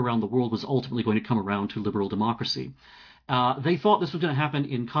 everywhere around the world was ultimately going to come around to liberal democracy. They thought this was going to happen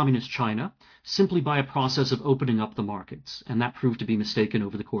in communist China simply by a process of opening up the markets, and that proved to be mistaken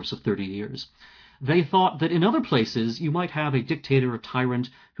over the course of 30 years. They thought that in other places you might have a dictator or tyrant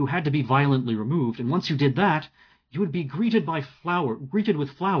who had to be violently removed, and once you did that, you would be greeted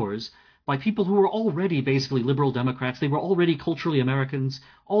with flowers by people who were already basically liberal Democrats. They were already culturally Americans.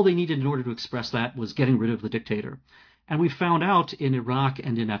 All they needed in order to express that was getting rid of the dictator. And we found out in Iraq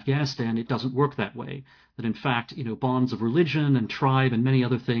and in Afghanistan it doesn't work that way. That in fact, bonds of religion and tribe and many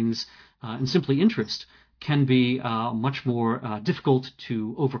other things, and simply interest, can be much more difficult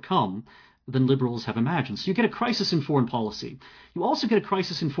to overcome than liberals have imagined. So you get a crisis in foreign policy. You also get a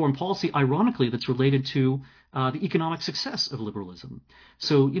crisis in foreign policy, ironically, that's related to the economic success of liberalism.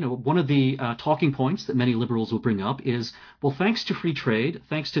 So, one of the talking points that many liberals will bring up is, well, thanks to free trade,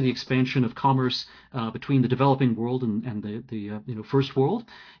 thanks to the expansion of commerce between the developing world and the first world,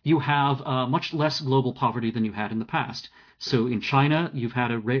 you have much less global poverty than you had in the past. So in China, you've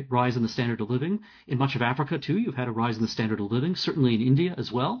had a rise in the standard of living. In much of Africa, too, you've had a rise in the standard of living, certainly in India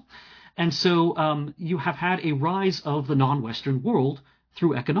as well. And so you have had a rise of the non-Western world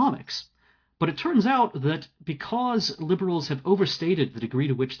through economics. But it turns out that because liberals have overstated the degree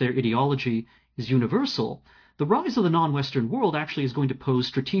to which their ideology is universal, the rise of the non-Western world actually is going to pose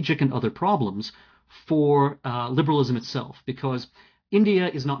strategic and other problems for liberalism itself, because India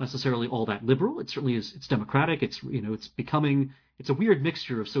is not necessarily all that liberal. It certainly is. It's democratic. It's it's a weird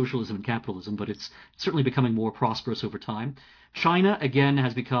mixture of socialism and capitalism, but it's certainly becoming more prosperous over time. China, again,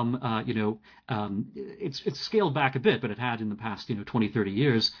 has become, it's scaled back a bit, but it had in the past, 20, 30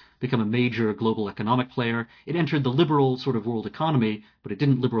 years become a major global economic player. It entered the liberal sort of world economy, but it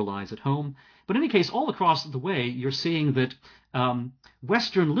didn't liberalize at home. But in any case, all across the way, you're seeing that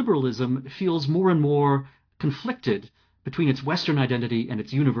Western liberalism feels more and more conflicted between its Western identity and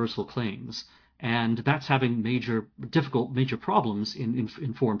its universal claims. And that's having major problems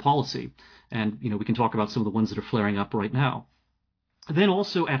in foreign policy. And, we can talk about some of the ones that are flaring up right now. Then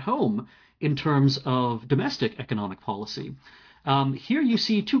also at home, in terms of domestic economic policy, here you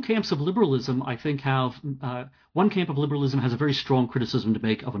see 2 camps of liberalism, I think, one camp of liberalism has a very strong criticism to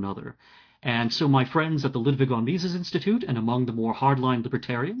make of another. And so my friends at the Ludwig von Mises Institute, and among the more hardline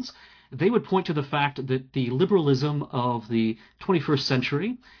libertarians, they would point to the fact that the liberalism of the 21st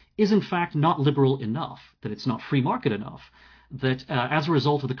century is in fact not liberal enough, that it's not free market enough, that as a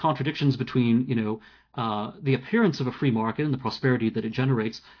result of the contradictions between, the appearance of a free market and the prosperity that it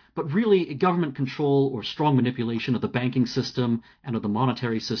generates, but really government control or strong manipulation of the banking system and of the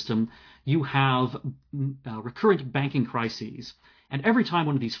monetary system, you have recurrent banking crises. And every time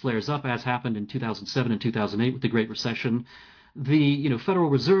one of these flares up, as happened in 2007 and 2008 with the Great Recession, the Federal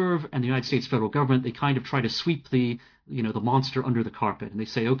Reserve and the United States federal government, they kind of try to sweep the monster under the carpet, and they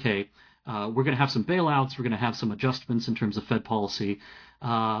say, okay, we're going to have some bailouts, we're going to have some adjustments in terms of Fed policy,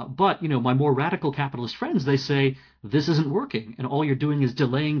 but my more radical capitalist friends, they say this isn't working, and all you're doing is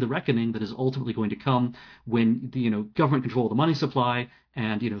delaying the reckoning that is ultimately going to come when the government control of the money supply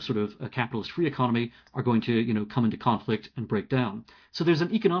and sort of a capitalist free economy are going to come into conflict and break down. So there's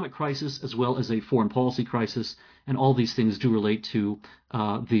an economic crisis as well as a foreign policy crisis, and all these things do relate to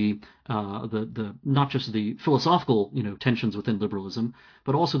the not just the philosophical tensions within liberalism,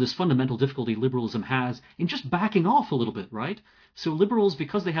 but also this fundamental difficulty liberalism has in just backing off a little bit, right? So liberals,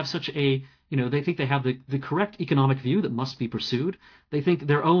 because they have such a they think they have the correct economic view that must be pursued. They think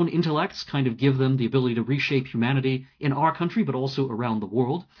their own intellects kind of give them the ability to reshape humanity in our country, but also around the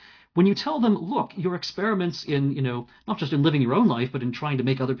world. When you tell them, look, your experiments in, not just in living your own life, but in trying to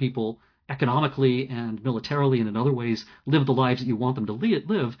make other people economically and militarily and in other ways live the lives that you want them to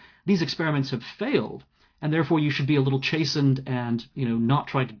live, these experiments have failed. And therefore you should be a little chastened and, not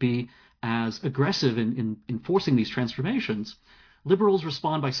try to be as aggressive in enforcing these transformations. Liberals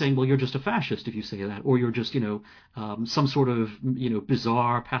respond by saying, well, you're just a fascist if you say that, or you're just, some sort of,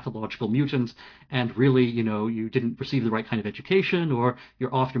 bizarre pathological mutant, and really, you didn't receive the right kind of education, or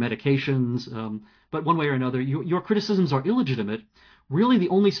you're off your medications. But one way or another, your criticisms are illegitimate. Really, the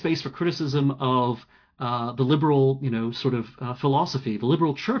only space for criticism of the liberal, sort of philosophy, the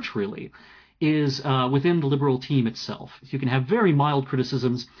liberal church really, is within the liberal team itself. You can have very mild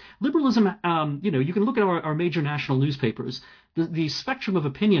criticisms. Liberalism, you can look at our major national newspapers. The spectrum of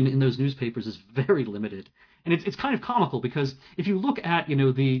opinion in those newspapers is very limited. And it's kind of comical because if you look at,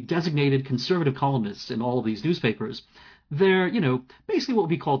 the designated conservative columnists in all of these newspapers, they're, basically what would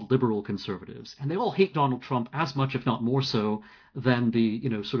be called liberal conservatives. And they all hate Donald Trump as much, if not more so, than the,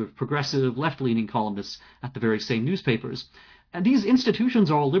 sort of progressive left-leaning columnists at the very same newspapers. And these institutions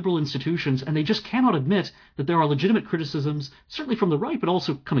are all liberal institutions, and they just cannot admit that there are legitimate criticisms, certainly from the right, but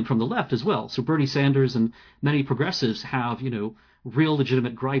also coming from the left as well. So Bernie Sanders and many progressives have, real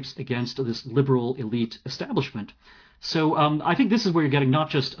legitimate gripes against this liberal elite establishment. So I think this is where you're getting not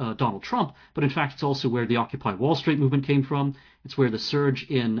just Donald Trump, but in fact it's also where the Occupy Wall Street movement came from. It's where the surge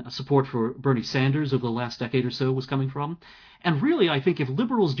in support for Bernie Sanders over the last decade or so was coming from. And really, I think if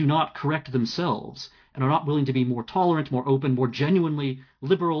liberals do not correct themselves and are not willing to be more tolerant, more open, more genuinely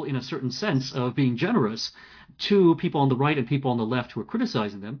liberal in a certain sense of being generous to people on the right and people on the left who are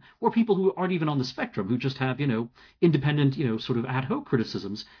criticizing them, or people who aren't even on the spectrum, who just have, independent, sort of ad hoc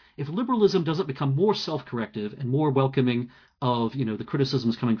criticisms, if liberalism doesn't become more self-corrective and more welcoming of, the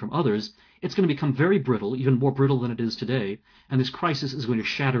criticisms coming from others, it's going to become very brittle, even more brittle than it is today, and this crisis is going to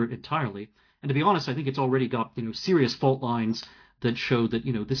shatter it entirely. And to be honest, I think it's already got, serious fault lines that show that,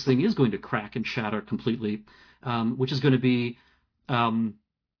 this thing is going to crack and shatter completely, which is going to be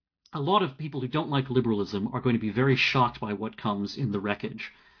a lot of people who don't like liberalism are going to be very shocked by what comes in the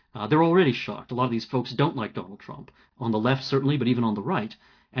wreckage. They're already shocked. A lot of these folks don't like Donald Trump, on the left certainly, but even on the right.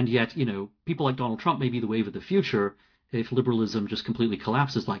 And yet, people like Donald Trump may be the wave of the future if liberalism just completely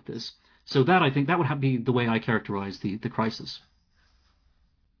collapses like this. So that, I think, that would be the way I characterize the crisis.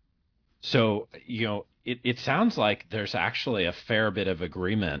 So, it sounds like there's actually a fair bit of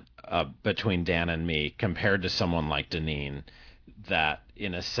agreement between Dan and me compared to someone like Deneen, that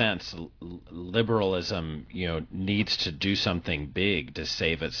in a sense, liberalism, needs to do something big to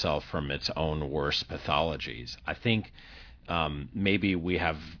save itself from its own worst pathologies. I think maybe we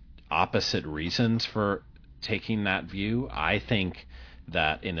have opposite reasons for taking that view. I think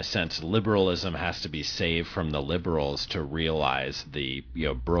that in a sense, liberalism has to be saved from the liberals to realize the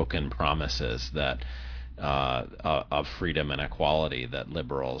broken promises that of freedom and equality that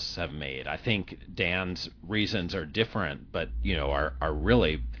liberals have made. I think Dan's reasons are different, but are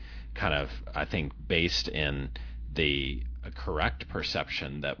really kind of, I think, based in the correct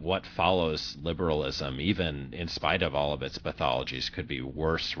perception that what follows liberalism, even in spite of all of its pathologies, could be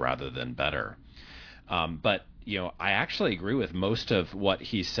worse rather than better. But I actually agree with most of what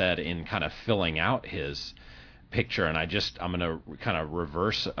he said in kind of filling out his picture, and I'm going to kind of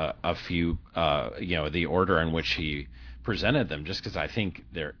reverse a few, the order in which he presented them, just because I think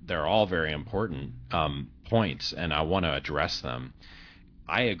they're all very important points, and I want to address them.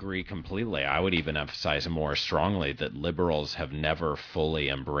 I agree completely. I would even emphasize more strongly that liberals have never fully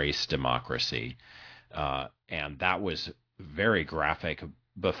embraced democracy, and that was very graphic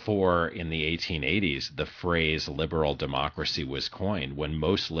before, in the 1880s, the phrase liberal democracy was coined, when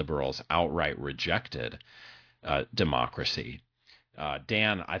most liberals outright rejected democracy.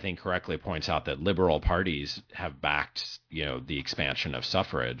 Dan, I think, correctly points out that liberal parties have backed, the expansion of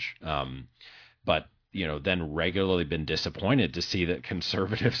suffrage, but then regularly been disappointed to see that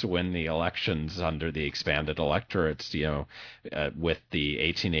conservatives win the elections under the expanded electorates, with the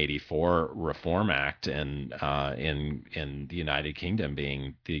 1884 Reform Act and in the United Kingdom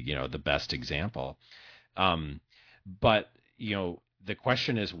being the best example. But the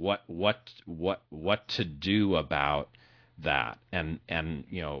question is what to do about that, and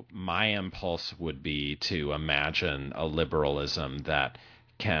my impulse would be to imagine a liberalism that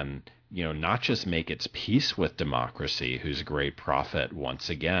can not just make its peace with democracy, whose great prophet once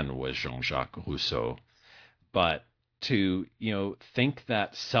again was Jean-Jacques Rousseau, but to think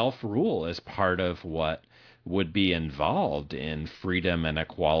that self-rule is part of what would be involved in freedom and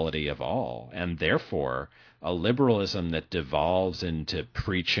equality of all, and therefore a liberalism that devolves into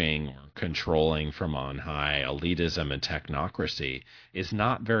preaching or controlling from on high elitism and technocracy is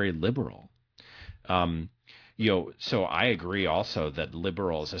not very liberal. So I agree also that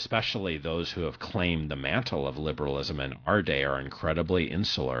liberals, especially those who have claimed the mantle of liberalism in our day, are incredibly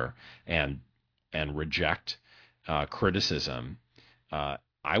insular and reject criticism.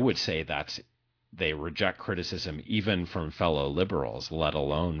 I would say they reject criticism even from fellow liberals, let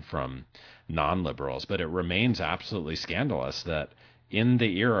alone from non-liberals. But it remains absolutely scandalous that in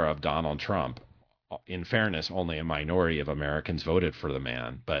the era of Donald Trump, in fairness, only a minority of Americans voted for the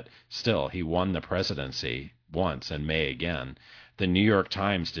man, but still, he won the presidency once and may again, the New York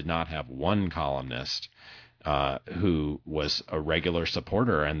Times did not have one columnist who was a regular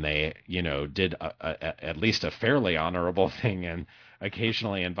supporter, and they, did at least a fairly honorable thing, and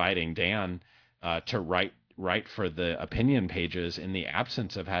occasionally inviting Dan to write for the opinion pages in the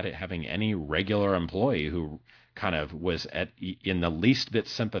absence of having any regular employee who kind of was in the least bit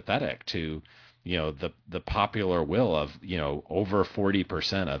sympathetic to, the popular will of, over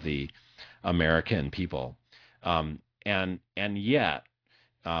 40% of the American people. And yet,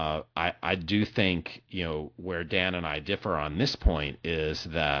 I do think, where Dan and I differ on this point is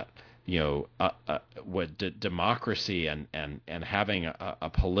that, what democracy and having a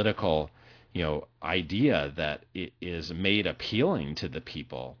political, idea that it is made appealing to the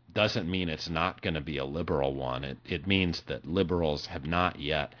people doesn't mean it's not going to be a liberal one. It means that liberals have not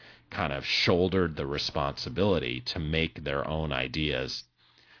yet kind of shouldered the responsibility to make their own ideas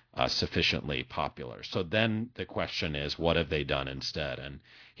sufficiently popular. So then the question is, what have they done instead? And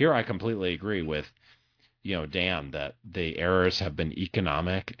here I completely agree with, Dan, that the errors have been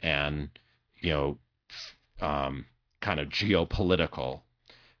economic and, kind of geopolitical,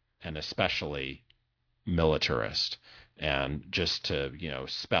 and especially militarist. And just to,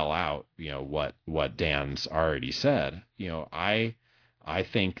 spell out, what Dan's already said, I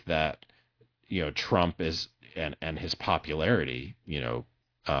think that, Trump is, and his popularity,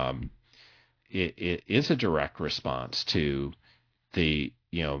 it is a direct response to the,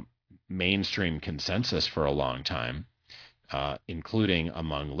 mainstream consensus for a long time, including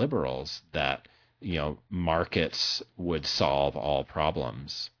among liberals, that, markets would solve all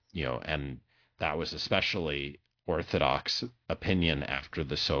problems, and that was especially orthodox opinion after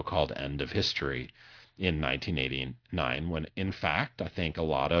the so-called end of history in 1989, when in fact I think a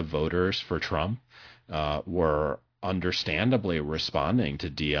lot of voters for Trump were understandably responding to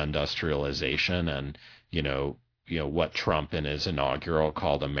deindustrialization and, what Trump in his inaugural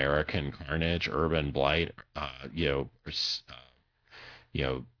called American carnage, urban blight,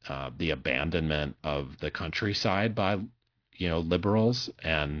 the abandonment of the countryside by, liberals,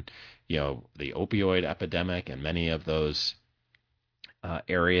 and, the opioid epidemic and many of those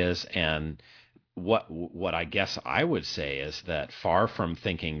areas. And what I guess I would say is that, far from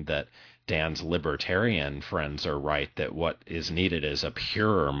thinking that Dan's libertarian friends are right, that what is needed is a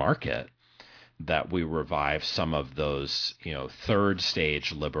purer market, that we revive some of those, third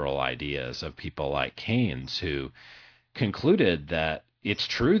stage liberal ideas of people like Keynes, who concluded that it's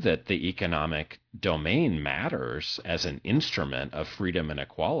true that the economic domain matters as an instrument of freedom and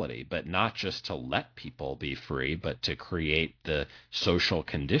equality, but not just to let people be free, but to create the social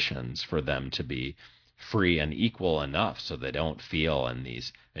conditions for them to be free and equal enough so they don't feel in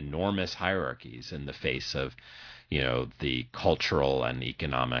these enormous hierarchies in the face of, the cultural and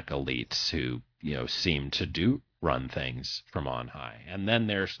economic elites who, seem to run things from on high. And then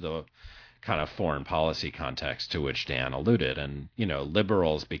there's the kind of foreign policy context to which Dan alluded. And,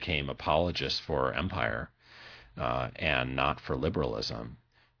 liberals became apologists for empire and not for liberalism.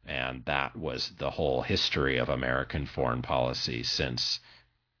 And that was the whole history of American foreign policy since,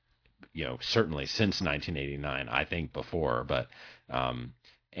 certainly since 1989, I think before. But,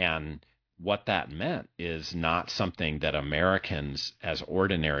 and what that meant is not something that Americans as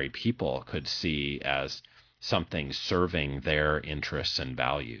ordinary people could see as something serving their interests and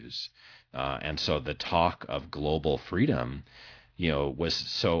values. And so the talk of global freedom, was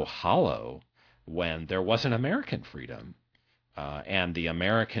so hollow when there wasn't American freedom. And the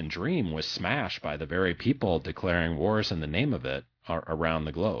American dream was smashed by the very people declaring wars in the name of it around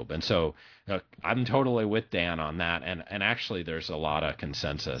the globe. And so I'm totally with Dan on that. And actually, there's a lot of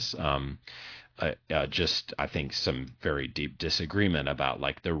consensus. Just, I think, some very deep disagreement about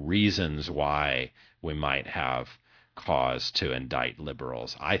like the reasons why we might have cause to indict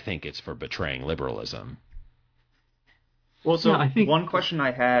liberals. I think it's for betraying liberalism. Well, so I think one question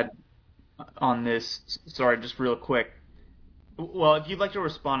I had on this, sorry, just real quick. Well, if you'd like to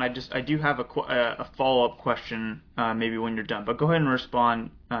respond, I do have a follow-up question, maybe when you're done. But go ahead and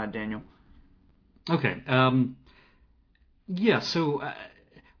respond, Daniel. Okay. So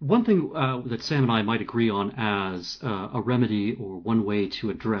one thing that Sam and I might agree on as a remedy or one way to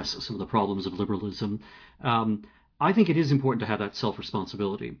address some of the problems of liberalism, I think it is important to have that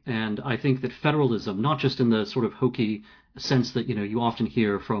self-responsibility. And I think that federalism, not just in the sort of hokey sense that, you often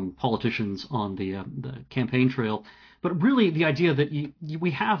hear from politicians on the campaign trail, but really the idea that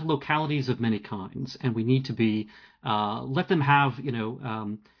we have localities of many kinds, and we need to be let them have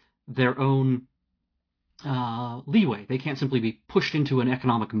their own leeway. They can't simply be pushed into an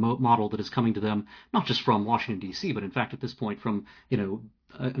economic model that is coming to them not just from Washington D.C., but in fact at this point from an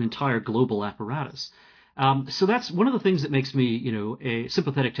entire global apparatus. So that's one of the things that makes me,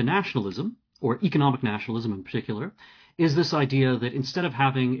 sympathetic to nationalism, or economic nationalism in particular, is this idea that instead of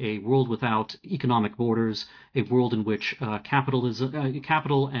having a world without economic borders, a world in which capital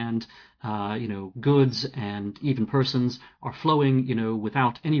and goods and even persons are flowing,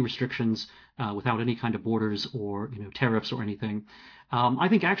 without any restrictions, without any kind of borders or tariffs or anything. I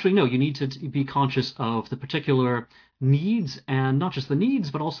think actually no, you need to be conscious of the particular needs, and not just the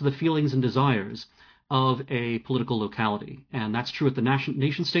needs, but also the feelings and desires of a political locality. And that's true at the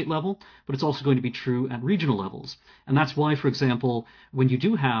nation state level, but it's also going to be true at regional levels. And that's why, for example, when you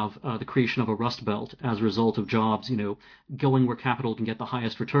do have the creation of a rust belt as a result of jobs, going where capital can get the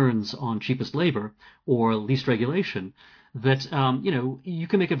highest returns on cheapest labor or least regulation, that, you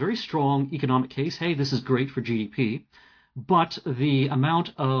can make a very strong economic case. Hey, this is great for GDP. But the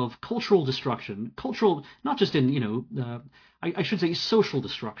amount of cultural destruction, not just in, I should say social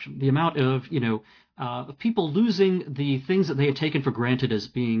destruction, the amount of, people losing the things that they had taken for granted as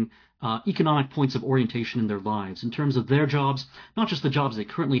being economic points of orientation in their lives, in terms of their jobs, not just the jobs they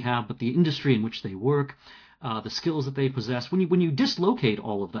currently have, but the industry in which they work, the skills that they possess. When you dislocate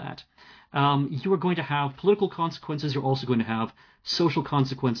all of that, you are going to have political consequences. You're also going to have social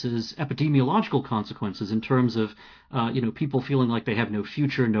consequences, epidemiological consequences in terms of, people feeling like they have no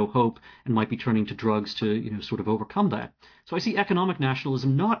future, no hope, and might be turning to drugs to, sort of overcome that. So I see economic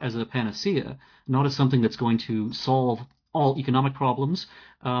nationalism not as a panacea, not as something that's going to solve all economic problems,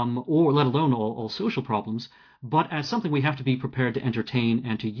 or let alone all social problems, but as something we have to be prepared to entertain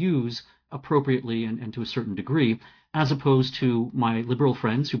and to use appropriately and to a certain degree, as opposed to my liberal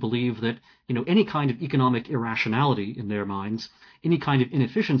friends who believe that, any kind of economic irrationality in their minds, any kind of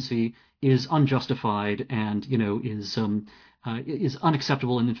inefficiency is unjustified and, is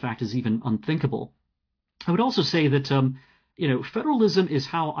unacceptable and in fact is even unthinkable. I would also say that, federalism is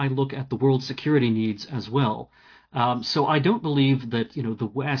how I look at the world's security needs as well. So I don't believe that,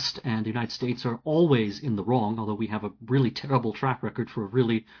 the West and the United States are always in the wrong, although we have a really terrible track record for a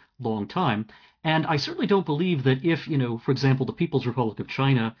really long time. And I certainly don't believe that if, for example, the People's Republic of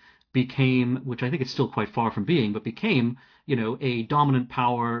China became, which I think it's still quite far from being, but became, a dominant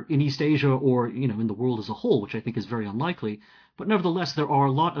power in East Asia or, in the world as a whole, which I think is very unlikely. But nevertheless, there are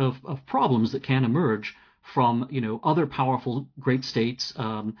a lot of problems that can emerge from, other powerful great states,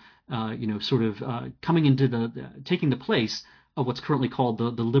 coming into taking the place of what's currently called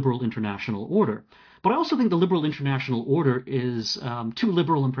the liberal international order. But I also think the liberal international order is too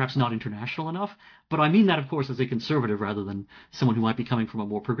liberal and perhaps not international enough. But I mean that, of course, as a conservative rather than someone who might be coming from a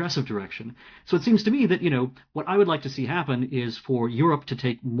more progressive direction. So it seems to me that, what I would like to see happen is for Europe to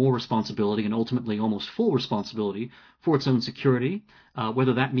take more responsibility and ultimately almost full responsibility for its own security,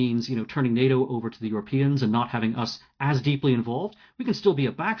 whether that means, turning NATO over to the Europeans and not having us as deeply involved. We can still be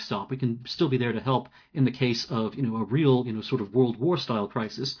a backstop. We can still be there to help in the case of, a real, sort of World War style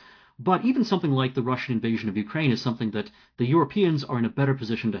crisis. But even something like the Russian invasion of Ukraine is something that the Europeans are in a better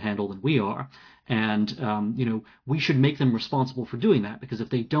position to handle than we are. And, we should make them responsible for doing that, because if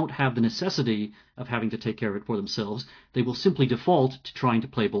they don't have the necessity of having to take care of it for themselves, they will simply default to trying to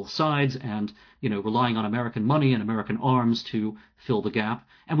play both sides and, relying on American money and American arms to fill the gap.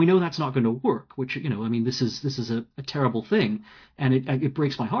 And we know that's not going to work, which, this is a terrible thing. And it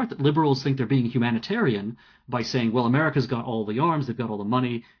breaks my heart that liberals think they're being humanitarian by saying, well, America's got all the arms, they've got all the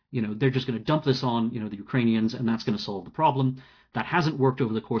money, they're just going to dump this on, the Ukrainians, and that's going to solve the problem. That hasn't worked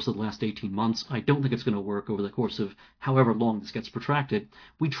over the course of the last 18 months. I don't think it's going to work over the course of however long this gets protracted.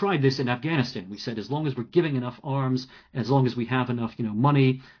 We tried this in Afghanistan. We said as long as we're giving enough arms, as long as we have enough,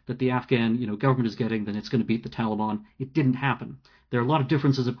 money that the Afghan, government is getting, then it's going to beat the Taliban. It didn't happen. There are a lot of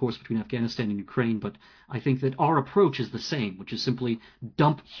differences, of course, between Afghanistan and Ukraine, but I think that our approach is the same, which is simply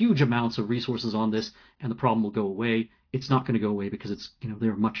dump huge amounts of resources on this and the problem will go away. It's not going to go away because it's,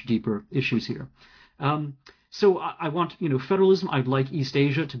 there are much deeper issues here. So I want, federalism. I'd like East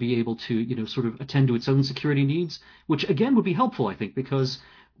Asia to be able to, sort of attend to its own security needs, which again would be helpful, I think, because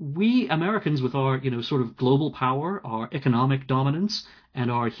we Americans with our, sort of global power, our economic dominance,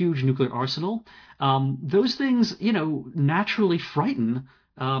 and our huge nuclear arsenal, those things, naturally frighten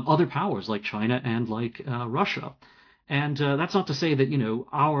other powers like China and like Russia. And that's not to say that,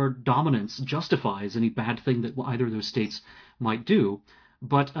 our dominance justifies any bad thing that either of those states might do.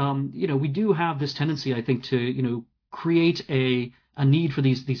 But, we do have this tendency, I think, to, create a need for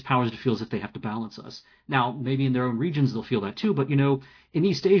these powers to feel as if they have to balance us. Now, maybe in their own regions they'll feel that too, but, in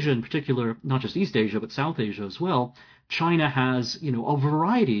East Asia in particular, not just East Asia, but South Asia as well, China has, a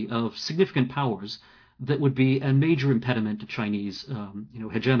variety of significant powers that would be a major impediment to Chinese,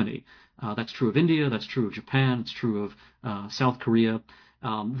 hegemony. That's true of India, that's true of Japan, it's true of South Korea.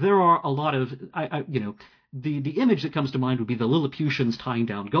 There are a lot of, the image that comes to mind would be the Lilliputians tying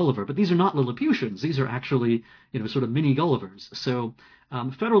down Gulliver, but these are not Lilliputians. These are actually, sort of mini Gullivers. So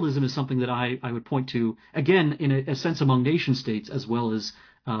federalism is something that I would point to, again, in a sense among nation states as well as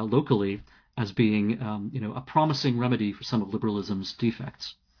locally, as being, a promising remedy for some of liberalism's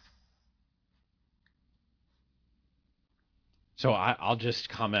defects. So I'll just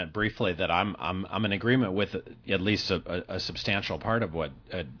comment briefly that I'm in agreement with at least a substantial part of what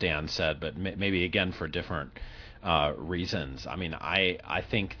Dan said, but maybe again for different reasons. I mean, I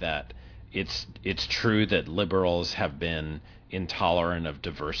think that it's true that liberals have been intolerant of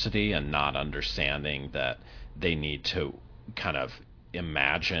diversity and not understanding that they need to kind of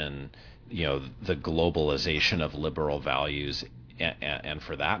imagine, the globalization of liberal values, and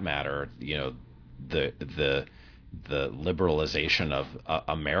for that matter, the liberalization of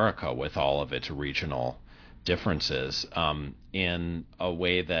America with all of its regional differences, in a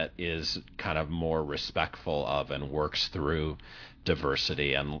way that is kind of more respectful of and works through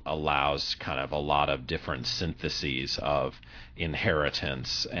diversity and allows kind of a lot of different syntheses of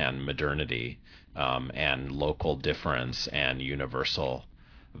inheritance and modernity, and local difference and universal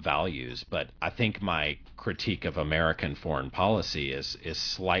values. But I think my critique of American foreign policy is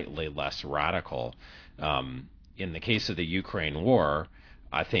slightly less radical. In the case of the Ukraine war,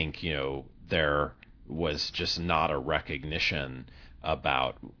 I think, there was just not a recognition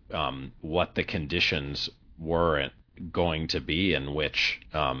about what the conditions were going to be in which,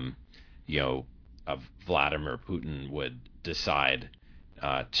 Vladimir Putin would decide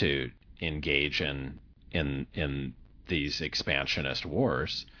to engage in these expansionist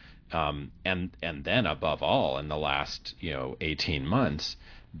wars. And then above all, in the last, 18 months,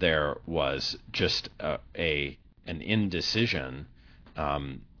 there was just an indecision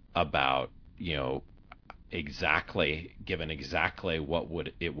about, exactly what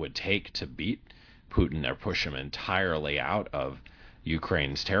it would take to beat Putin or push him entirely out of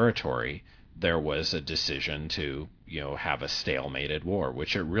Ukraine's territory. There was a decision to, have a stalemated war,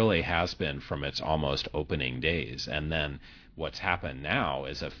 which it really has been from its almost opening days. And then what's happened now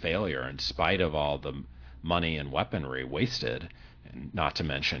is a failure in spite of all the money and weaponry wasted, not to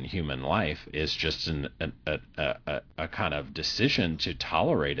mention human life, is just a kind of decision to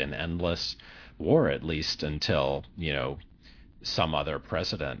tolerate an endless war, at least until, some other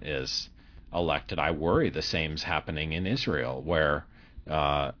president is elected. I worry the same's happening in Israel, where,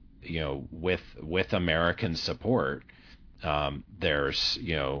 with American support, there's,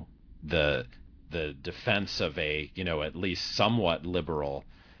 the defense of a, at least somewhat liberal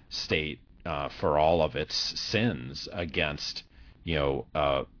state, for all of its sins against,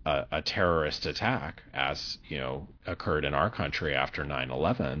 a terrorist attack, as, occurred in our country after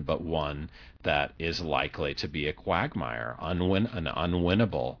 9/11, but one that is likely to be a quagmire, an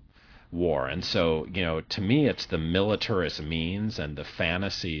unwinnable war. And so, to me, it's the militarist means and the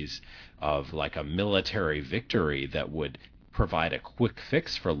fantasies of like a military victory that would provide a quick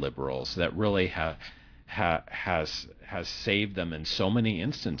fix for liberals that really has saved them in so many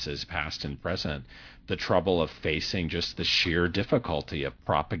instances, past and present, the trouble of facing just the sheer difficulty of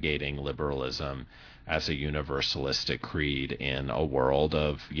propagating liberalism as a universalistic creed in a world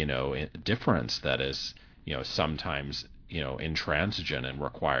of, difference that is, sometimes, intransigent and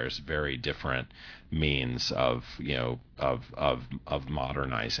requires very different means of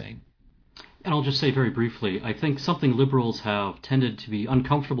modernizing. And I'll just say very briefly, I think something liberals have tended to be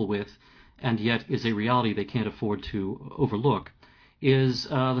uncomfortable with, and yet is a reality they can't afford to overlook, is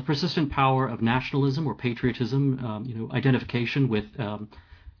the persistent power of nationalism or patriotism, identification with,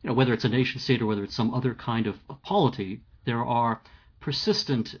 whether it's a nation state or whether it's some other kind of polity. There are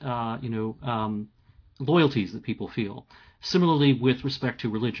persistent, loyalties that people feel. Similarly, with respect to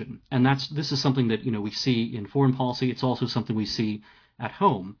religion, and this is something that we see in foreign policy. It's also something we see at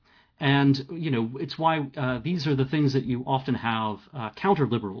home. And, it's why these are the things that you often have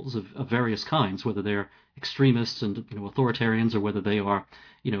counter-liberals of various kinds, whether they're extremists and, authoritarians, or whether they are,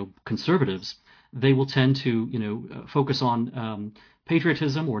 conservatives. They will tend to, focus on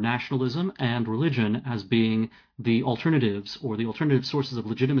patriotism or nationalism and religion as being the alternatives or the alternative sources of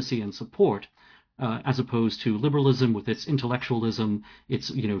legitimacy and support, as opposed to liberalism with its intellectualism, its,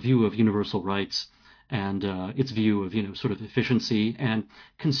 view of universal rights, and its view of, sort of efficiency and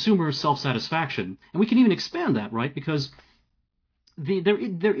consumer self-satisfaction. And we can even expand that, right? Because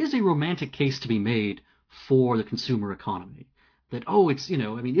there is a romantic case to be made for the consumer economy. That,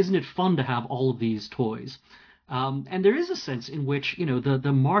 isn't it fun to have all of these toys? And there is a sense in which,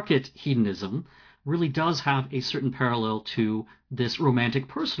 the market hedonism really does have a certain parallel to this romantic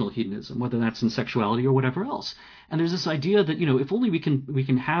personal hedonism, whether that's in sexuality or whatever else. And there's this idea that, if only we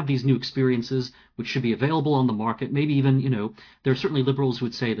can have these new experiences, which should be available on the market, maybe even, there are certainly liberals who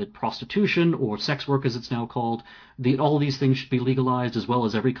would say that prostitution, or sex work as it's now called, all these things should be legalized, as well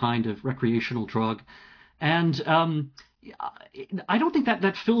as every kind of recreational drug. And I don't think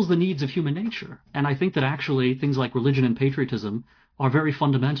that fills the needs of human nature. And I think that actually things like religion and patriotism are very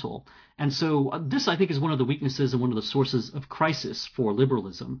fundamental. And so this, I think, is one of the weaknesses and one of the sources of crisis for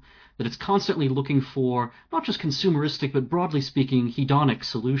liberalism, that it's constantly looking for not just consumeristic, but broadly speaking, hedonic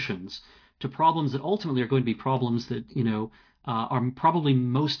solutions to problems that ultimately are going to be problems that, are probably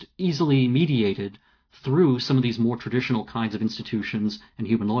most easily mediated through some of these more traditional kinds of institutions and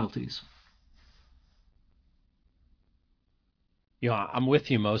human loyalties. I'm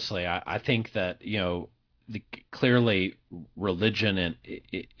with you mostly. I think that, clearly religion and,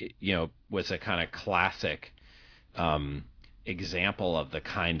 was a kind of classic example of the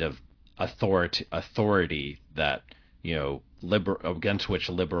kind of authority that, against which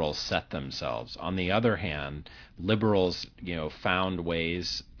liberals set themselves. On the other hand, liberals, found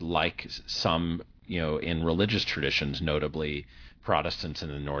ways, like some, in religious traditions, notably Protestants in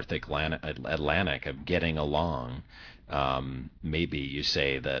the North Atlantic, of getting along. Maybe you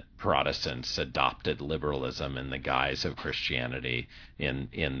say that Protestants adopted liberalism in the guise of Christianity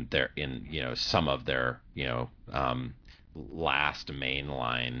in some of their last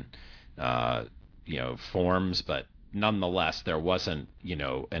mainline forms, but nonetheless there wasn't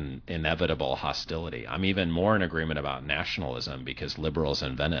an inevitable hostility. I'm even more in agreement about nationalism, because liberals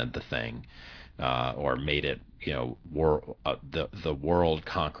invented the thing, or made it the world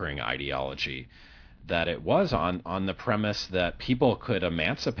conquering ideology, that it was on the premise that people could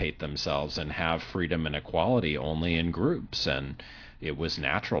emancipate themselves and have freedom and equality only in groups, and it was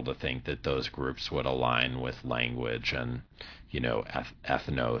natural to think that those groups would align with language and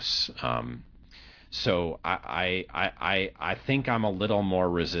ethnos. So I think I'm a little more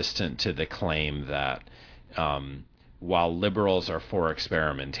resistant to the claim that while liberals are for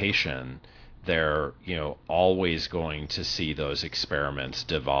experimentation, they're always going to see those experiments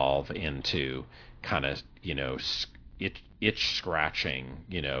devolve into kind of itch scratching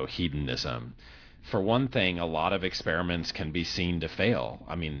hedonism. For one thing, a lot of experiments can be seen to fail.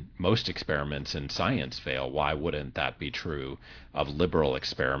 I mean, most experiments in science fail. Why wouldn't that be true of liberal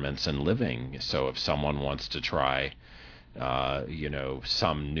experiments in living? So if someone wants to try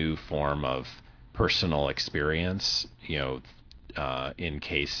some new form of personal experience, in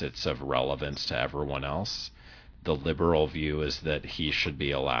case it's of relevance to everyone else, the liberal view is that he should be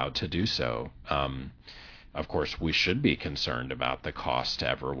allowed to do so. Of course, we should be concerned about the cost to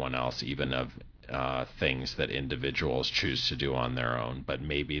everyone else, even of things that individuals choose to do on their own. But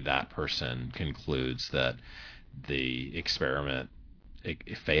maybe that person concludes that the experiment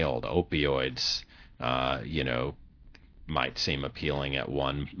it failed. Opioids, might seem appealing at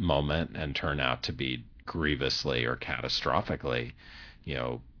one moment and turn out to be grievously or catastrophically,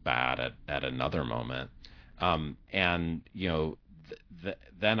 bad at another moment.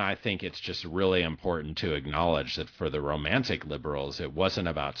 Then I think it's just really important to acknowledge that for the romantic liberals, it wasn't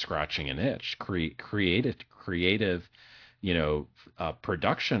about scratching an itch. Creative,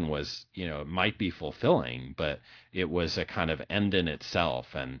 production was, might be fulfilling, but it was a kind of end in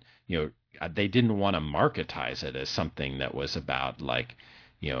itself. And, they didn't want to marketize it as something that was about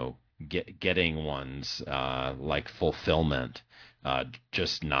getting one's fulfillment,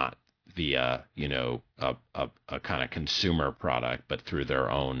 just not via a kind of consumer product, but through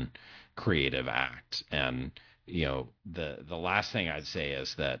their own creative act. And the last thing I'd say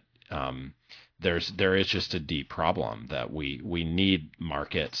is that there is just a deep problem that we need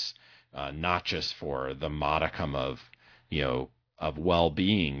markets, not just for the modicum of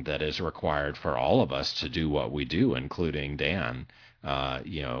well-being that is required for all of us to do what we do, including Dan.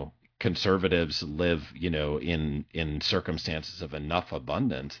 Conservatives live, in circumstances of enough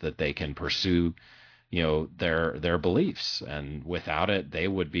abundance that they can pursue, their beliefs, and without it, they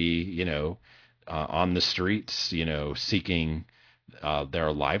would be, on the streets, seeking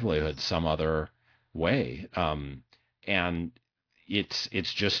their livelihood some other way. And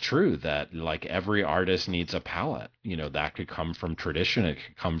it's just true that every artist needs a palette, that could come from tradition. It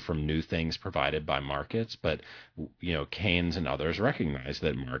could come from new things provided by markets. But, Keynes and others recognize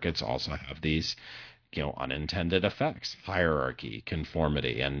that markets also have these, unintended effects, hierarchy,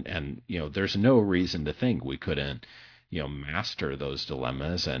 conformity. And there's no reason to think we couldn't, master those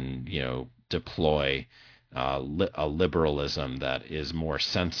dilemmas and, deploy a liberalism that is more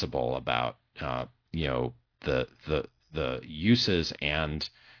sensible about, the uses and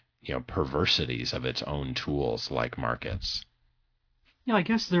perversities of its own tools like markets. Yeah, I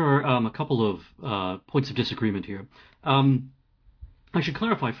guess there are a couple of points of disagreement here. I should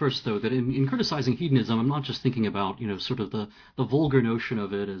clarify first, though, that in criticizing hedonism, I'm not just thinking about, sort of the vulgar notion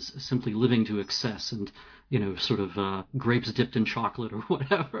of it as simply living to excess and, sort of grapes dipped in chocolate or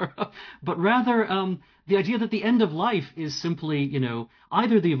whatever, but rather the idea that the end of life is simply,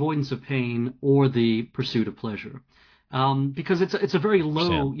 either the avoidance of pain or the pursuit of pleasure. Because it's a very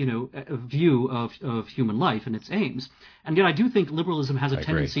low, view of human life and its aims. And yet I do think liberalism has a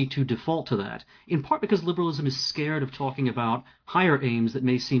tendency to default to that, in part because liberalism is scared of talking about higher aims that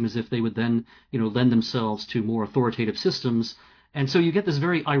may seem as if they would then, lend themselves to more authoritative systems. And so you get this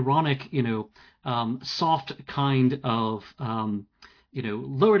very ironic, soft kind of,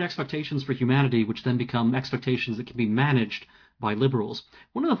 lowered expectations for humanity, which then become expectations that can be managed by liberals.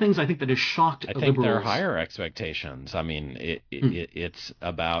 One of the things I think that has shocked liberals... I think there are higher expectations. I mean, it's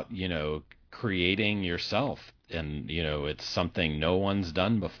about, creating yourself. And, it's something no one's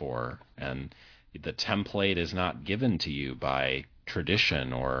done before. And the template is not given to you by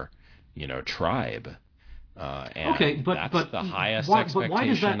tradition or, tribe. And that's the highest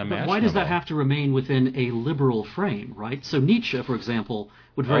expectation imaginable. But why does that have to remain within a liberal frame, right? So Nietzsche, for example,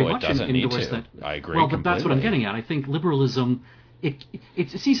 would very much endorse that. I agree. Well, but that's what I'm getting at. I think liberalism, it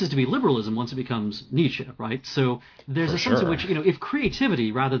ceases to be liberalism once it becomes Nietzsche, right? So there's a sense in which, if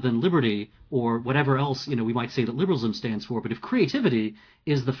creativity rather than liberty or whatever else, we might say that liberalism stands for, but if creativity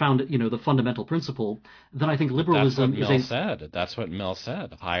is the fundamental principle, then I think liberalism That's what Mill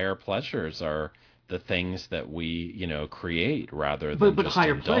said. Higher pleasures are the things that we, create rather than but just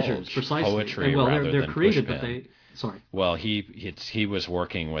higher indulge. Pleasures, precisely. Poetry well, rather they're than created, push but they. Sorry. Well, he was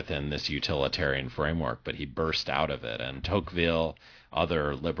working within this utilitarian framework, but he burst out of it. And Tocqueville,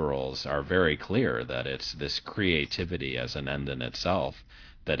 other liberals are very clear that it's this creativity as an end in itself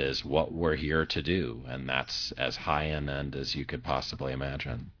that is what we're here to do, and that's as high an end as you could possibly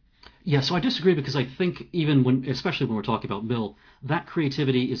imagine. Yeah, so I disagree because I think especially when we're talking about Mill, that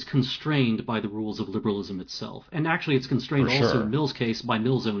creativity is constrained by the rules of liberalism itself. And actually it's constrained also in Mill's case by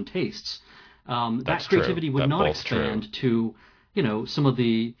Mill's own tastes. That creativity would not expand to, some of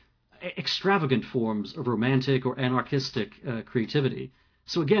the extravagant forms of romantic or anarchistic creativity.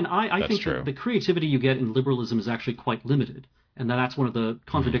 So again, I think that the creativity you get in liberalism is actually quite limited. And that's one of the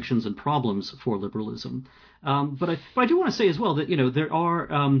contradictions and problems for liberalism. But I do want to say as well that, there are...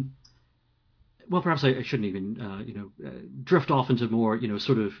 well, perhaps I shouldn't even, drift off into more,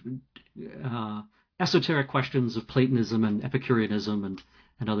 sort of esoteric questions of Platonism and Epicureanism and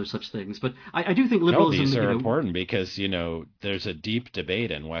other such things. But I do think liberalism... No, these are important because, there's a deep debate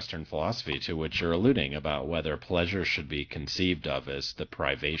in Western philosophy to which you're alluding about whether pleasure should be conceived of as the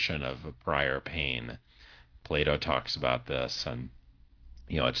privation of a prior pain. Plato talks about this, and,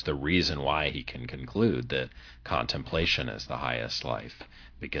 it's the reason why he can conclude that contemplation is the highest life,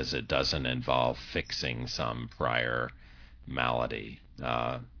 because it doesn't involve fixing some prior malady.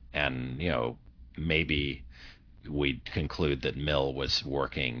 And, maybe we'd conclude that Mill was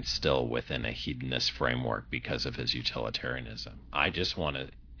working still within a hedonist framework because of his utilitarianism. I just want to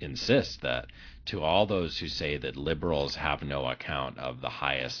insist that to all those who say that liberals have no account of the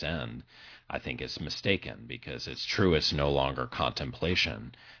highest end, I think it's mistaken, because it's true it's no longer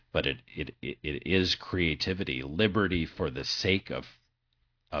contemplation, but it is creativity, liberty for the sake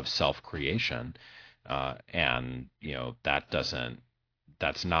of self-creation, and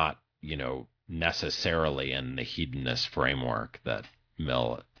that's not necessarily in the hedonist framework that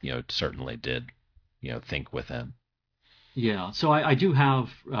Mill certainly did think within. Yeah, so I do have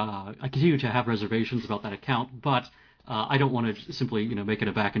I continue to have reservations about that account, but I don't want to simply make it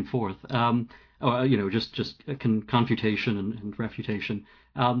a back and forth. Just confutation and refutation.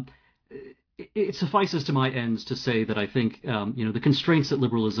 It suffices to my ends to say that I think the constraints that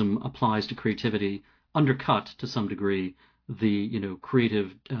liberalism applies to creativity undercut to some degree the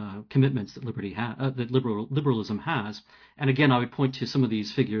creative commitments that liberalism has. And again, I would point to some of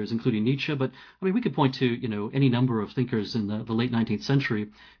these figures, including Nietzsche, but I mean we could point to any number of thinkers in the late 19th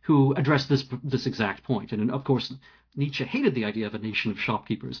century who addressed this exact point. And of course, Nietzsche hated the idea of a nation of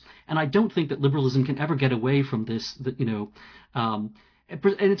shopkeepers, and I don't think that liberalism can ever get away from this. And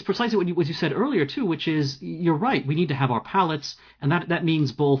it's precisely what you said earlier too, which is you're right. We need to have our palettes, and that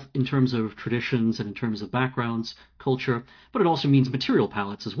means both in terms of traditions and in terms of backgrounds, culture, but it also means material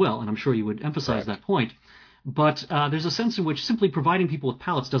palettes as well. And I'm sure you would emphasize that point. But there's a sense in which simply providing people with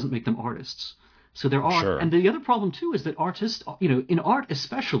palettes doesn't make them artists. So there are, and the other problem too is that artists, in art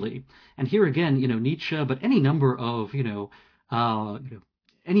especially, and here again, Nietzsche, but any number of,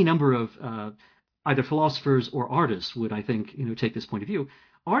 either philosophers or artists would, I think, take this point of view.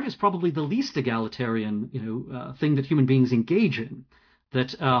 art is probably the least egalitarian, thing that human beings engage in.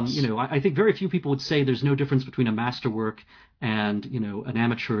 That, I think very few people would say there's no difference between a masterwork and, an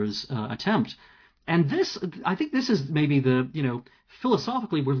amateur's attempt. And I think this is maybe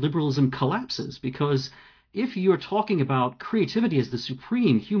philosophically where liberalism collapses, because if you're talking about creativity as the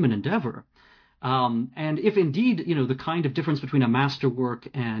supreme human endeavor, and if indeed, the kind of difference between a masterwork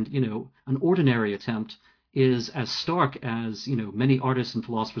and, an ordinary attempt is as stark as, many artists and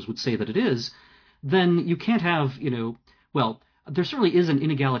philosophers would say that it is, then you can't have, well, there certainly is an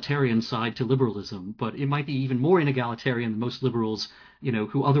inegalitarian side to liberalism, but it might be even more inegalitarian than most liberals,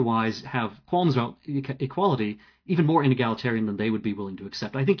 who otherwise have qualms about equality, even more inegalitarian than they would be willing to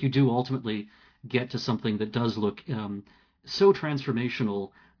accept. I think you do ultimately get to something that does look so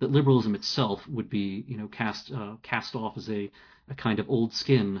transformational that liberalism itself would be, cast off as a kind of old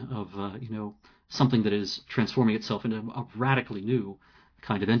skin of, something that is transforming itself into a radically new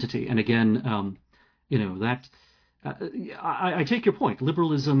kind of entity. And again, that I take your point.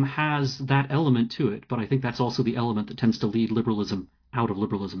 Liberalism has that element to it, but I think that's also the element that tends to lead liberalism out of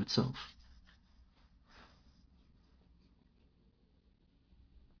liberalism itself.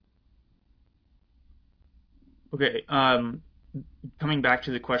 Okay, coming back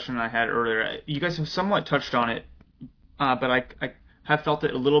to the question I had earlier, you guys have somewhat touched on it, but I have felt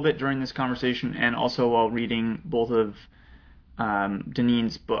it a little bit during this conversation and also while reading both of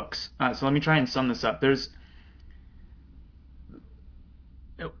Deneen's books. So let me try and sum this up.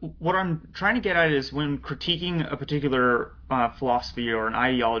 What I'm trying to get at is when critiquing a particular philosophy or an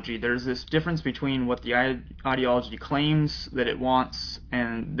ideology, there's this difference between what the ideology claims that it wants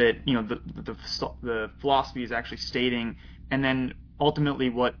and that the philosophy is actually stating, and then ultimately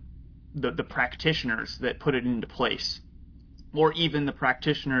what the practitioners that put it into place, or even the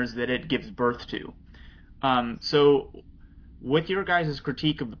practitioners that it gives birth to. So with your guys'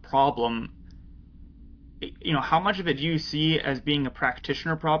 critique of the problem, how much of it do you see as being a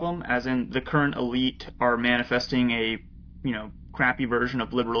practitioner problem, as in the current elite are manifesting a, crappy version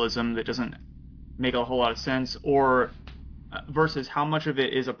of liberalism that doesn't make a whole lot of sense, or versus how much of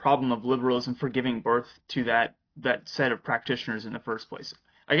it is a problem of liberalism for giving birth to that set of practitioners in the first place?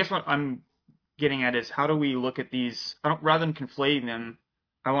 I guess what I'm getting at is, how do we look at these, rather than conflating them,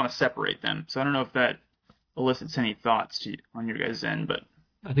 I want to separate them. So I don't know if that elicits any thoughts on your guys' end, but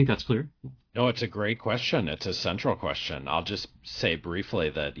I think that's clear. No, it's a great question. It's a central question. I'll just say briefly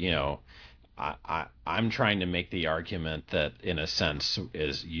that, I'm trying to make the argument that, in a sense,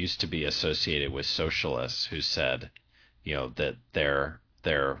 used to be associated with socialists who said, that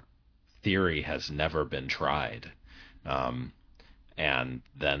their theory has never been tried. And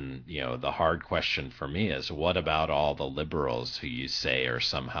then, the hard question for me is, what about all the liberals who you say are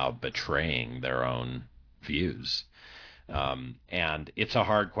somehow betraying their own views? And it's a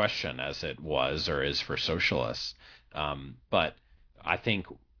hard question, as it was or is for socialists. But I think,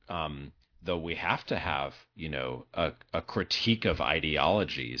 though we have to have, a critique of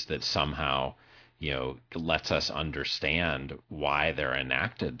ideologies that somehow, lets us understand why they're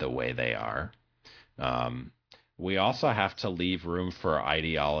enacted the way they are. We also have to leave room for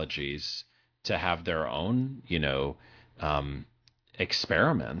ideologies to have their own,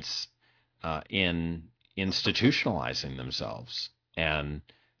 experiments in institutionalizing themselves, and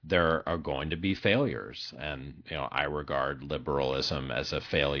there are going to be failures. And I regard liberalism as a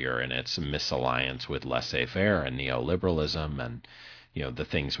failure in its misalliance with laissez-faire and neoliberalism, and the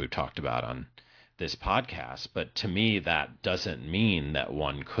things we've talked about on this podcast. But to me, that doesn't mean that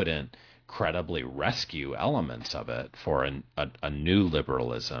one couldn't credibly rescue elements of it for a new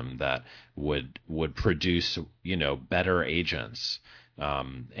liberalism that would produce better agents.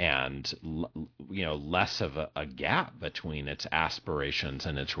 And less of a gap between its aspirations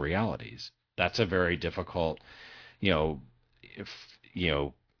and its realities. That's a very difficult,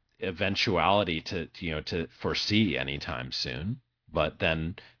 eventuality to foresee anytime soon. But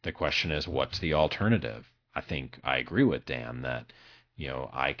then the question is, what's the alternative? I think I agree with Dan that,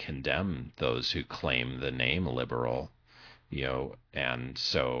 I condemn those who claim the name liberal, and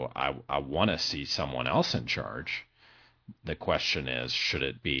so I want to see someone else in charge. The question is, should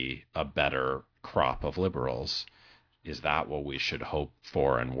it be a better crop of liberals? Is that what we should hope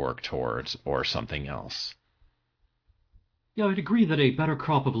for and work towards, or something else? Yeah, I'd agree that a better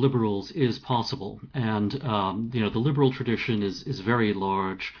crop of liberals is possible. And, the liberal tradition is very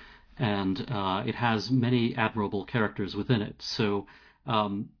large, and it has many admirable characters within it. So, I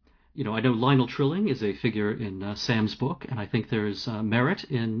know Lionel Trilling is a figure in Sam's book, and I think there's merit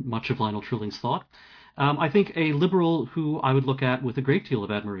in much of Lionel Trilling's thought. I think a liberal who I would look at with a great deal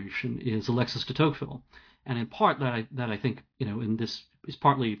of admiration is Alexis de Tocqueville. And in part that I think, in this is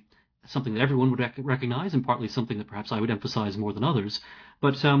partly something that everyone would recognize, and partly something that perhaps I would emphasize more than others.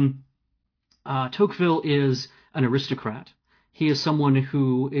 But Tocqueville is an aristocrat. He is someone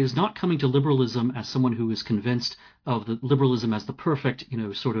who is not coming to liberalism as someone who is convinced of the liberalism as the perfect,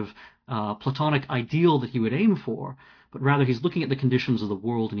 sort of Platonic ideal that he would aim for, but rather he's looking at the conditions of the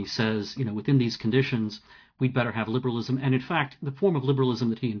world and he says, within these conditions, we'd better have liberalism. And in fact, the form of liberalism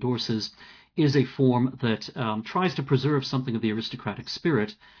that he endorses is a form that tries to preserve something of the aristocratic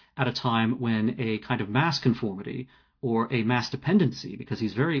spirit at a time when a kind of mass conformity or a mass dependency, because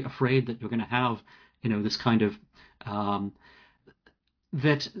he's very afraid that you're going to have, this kind of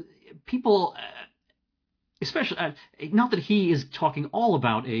that people, especially, not that he is talking all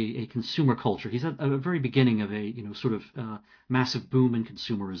about a consumer culture. He's at the very beginning of a, sort of massive boom in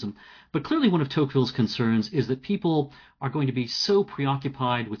consumerism. But clearly one of Tocqueville's concerns is that people are going to be so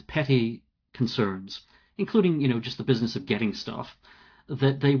preoccupied with petty concerns, including, just the business of getting stuff,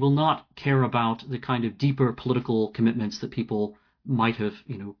 that they will not care about the kind of deeper political commitments that people might have,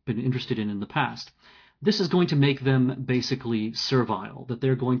 been interested in the past. This is going to make them basically servile, that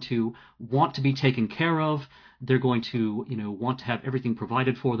they're going to want to be taken care of. They're going to, want to have everything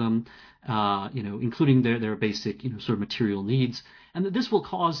provided for them, including their basic, sort of material needs. And that this will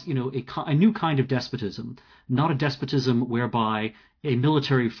cause, a new kind of despotism, not a despotism whereby a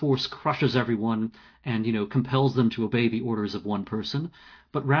military force crushes everyone and, compels them to obey the orders of one person,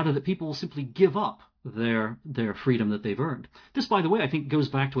 but rather that people will simply give up their freedom that they've earned. This, by the way, I think goes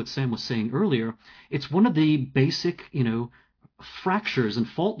back to what Sam was saying earlier. It's one of the basic, fractures and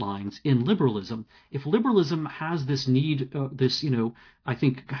fault lines in liberalism. If liberalism has this need, I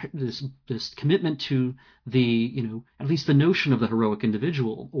think this commitment to the, at least the notion of the heroic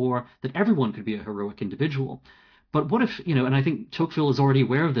individual, or that everyone could be a heroic individual. But what if, and I think Tocqueville is already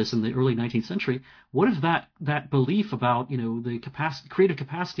aware of this in the early 19th century, what if that belief about, the creative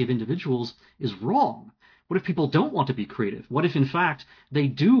capacity of individuals is wrong? What if people don't want to be creative? What if, in fact, they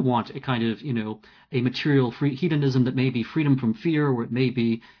do want a kind of, a material free hedonism that may be freedom from fear, or it may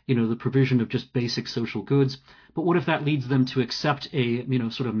be, the provision of just basic social goods? But what if that leads them to accept a,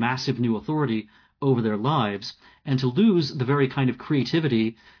 sort of massive new authority over their lives, and to lose the very kind of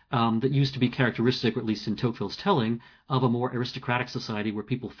creativity that used to be characteristic, or at least in Tocqueville's telling, of a more aristocratic society where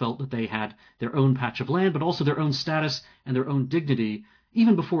people felt that they had their own patch of land, but also their own status and their own dignity,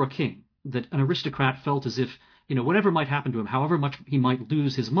 even before a king. That an aristocrat felt as if, whatever might happen to him, however much he might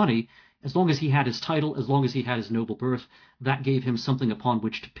lose his money, as long as he had his title, as long as he had his noble birth, that gave him something upon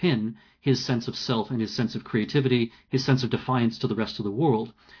which to pin his sense of self and his sense of creativity, his sense of defiance to the rest of the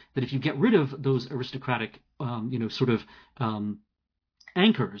world. That if you get rid of those aristocratic,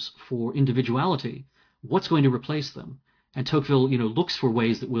 anchors for individuality, what's going to replace them? And Tocqueville, looks for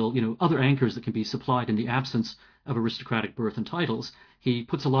ways that will, other anchors that can be supplied in the absence of aristocratic birth and titles. He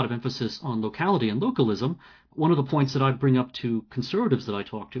puts a lot of emphasis on locality and localism. One of the points that I bring up to conservatives that I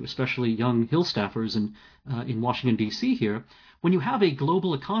talk to, especially young Hill staffers in Washington, D.C. here, when you have a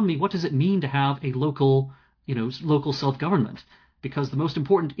global economy, what does it mean to have a local self-government? Because the most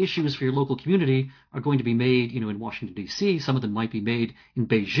important issues for your local community are going to be made, in Washington, D.C. Some of them might be made in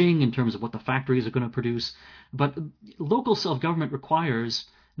Beijing in terms of what the factories are going to produce. But local self-government requires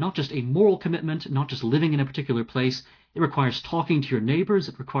not just a moral commitment, not just living in a particular place. It requires talking to your neighbors.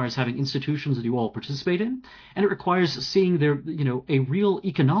 It requires having institutions that you all participate in. And it requires seeing there, a real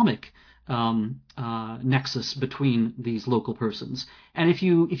economic nexus between these local persons. And if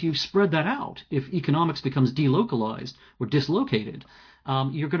you spread that out, if economics becomes delocalized or dislocated,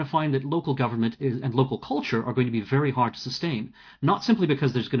 you're going to find that local government and local culture are going to be very hard to sustain. Not simply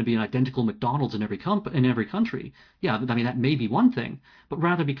because there's going to be an identical McDonald's in every country. Yeah, I mean, that may be one thing, but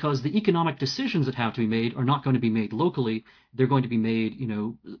rather because the economic decisions that have to be made are not going to be made locally. They're going to be made,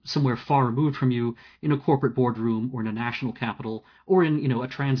 somewhere far removed from you, in a corporate boardroom or in a national capital or in, a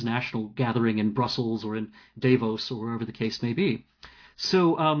transnational gathering in Brussels or in Davos or wherever the case may be.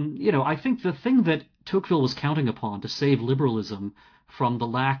 So, I think the thing that Tocqueville was counting upon to save liberalism from the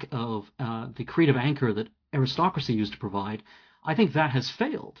lack of the creative anchor that aristocracy used to provide, I think that has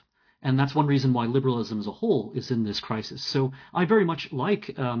failed. And that's one reason why liberalism as a whole is in this crisis. So I very much like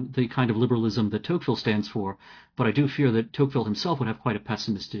the kind of liberalism that Tocqueville stands for, but I do fear that Tocqueville himself would have quite a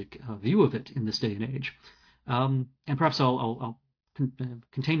pessimistic view of it in this day and age. And perhaps I'll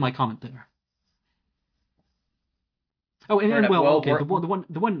contain my comment there. Oh,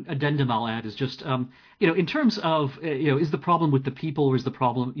 the one addendum I'll add is just, in terms of, is the problem with the people, or is the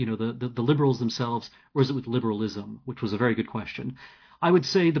problem, the liberals themselves, or is it with liberalism, which was a very good question. I would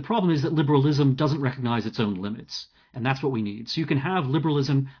say the problem is that liberalism doesn't recognize its own limits. And that's what we need. So you can have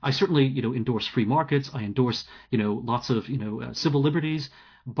liberalism. I certainly, endorse free markets. I endorse, lots of, civil liberties.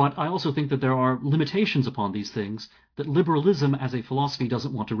 But I also think that there are limitations upon these things that liberalism as a philosophy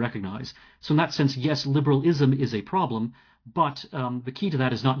doesn't want to recognize. So in that sense, yes, liberalism is a problem, but the key to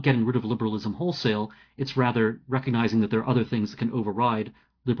that is not getting rid of liberalism wholesale. It's rather recognizing that there are other things that can override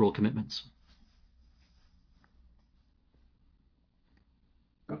liberal commitments.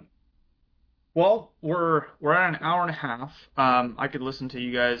 Well, we're at an hour and a half. I could listen to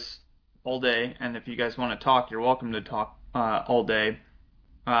you guys all day, and if you guys want to talk, you're welcome to talk all day.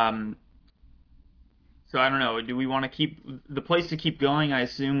 Um, so I don't know. Do we want to keep the place to keep going? I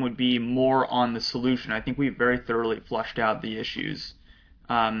assume would be more on the solution. I think we've very thoroughly flushed out the issues,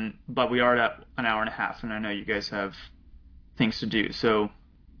 but we are at an hour and a half, and I know you guys have things to do. So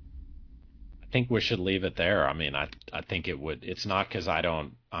I think we should leave it there. I mean, I think it would. It's not because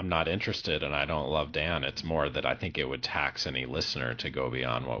I'm not interested and I don't love Dan. It's more that I think it would tax any listener to go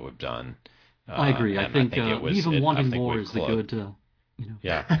beyond what we've done. I agree. I think even wanting more is the good,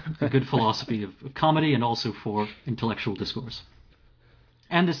 the good philosophy of comedy and also for intellectual discourse.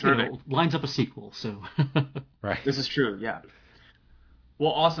 And this lines up a sequel, so. Right. This is true, yeah.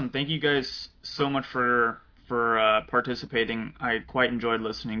 Well, awesome. Thank you guys so much for participating. I quite enjoyed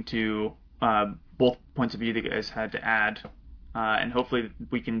listening to both points of view that you guys had to add, and hopefully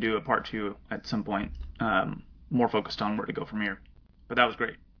we can do a part 2 at some point, more focused on where to go from here. But that was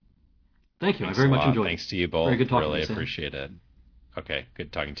great. Thank you. Thanks I very much enjoyed it. Thanks to you both. Very good talking really to you, appreciate it. Okay,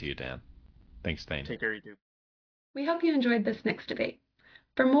 good talking to you, Dan. Thanks, Thane. Take care, you too. We hope you enjoyed this Nix debate.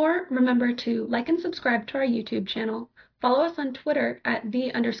 For more, remember to like and subscribe to our YouTube channel, follow us on Twitter at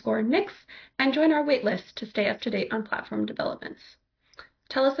 @the_Nix, and join our waitlist to stay up to date on platform developments.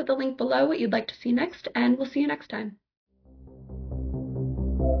 Tell us at the link below what you'd like to see next, and we'll see you next time.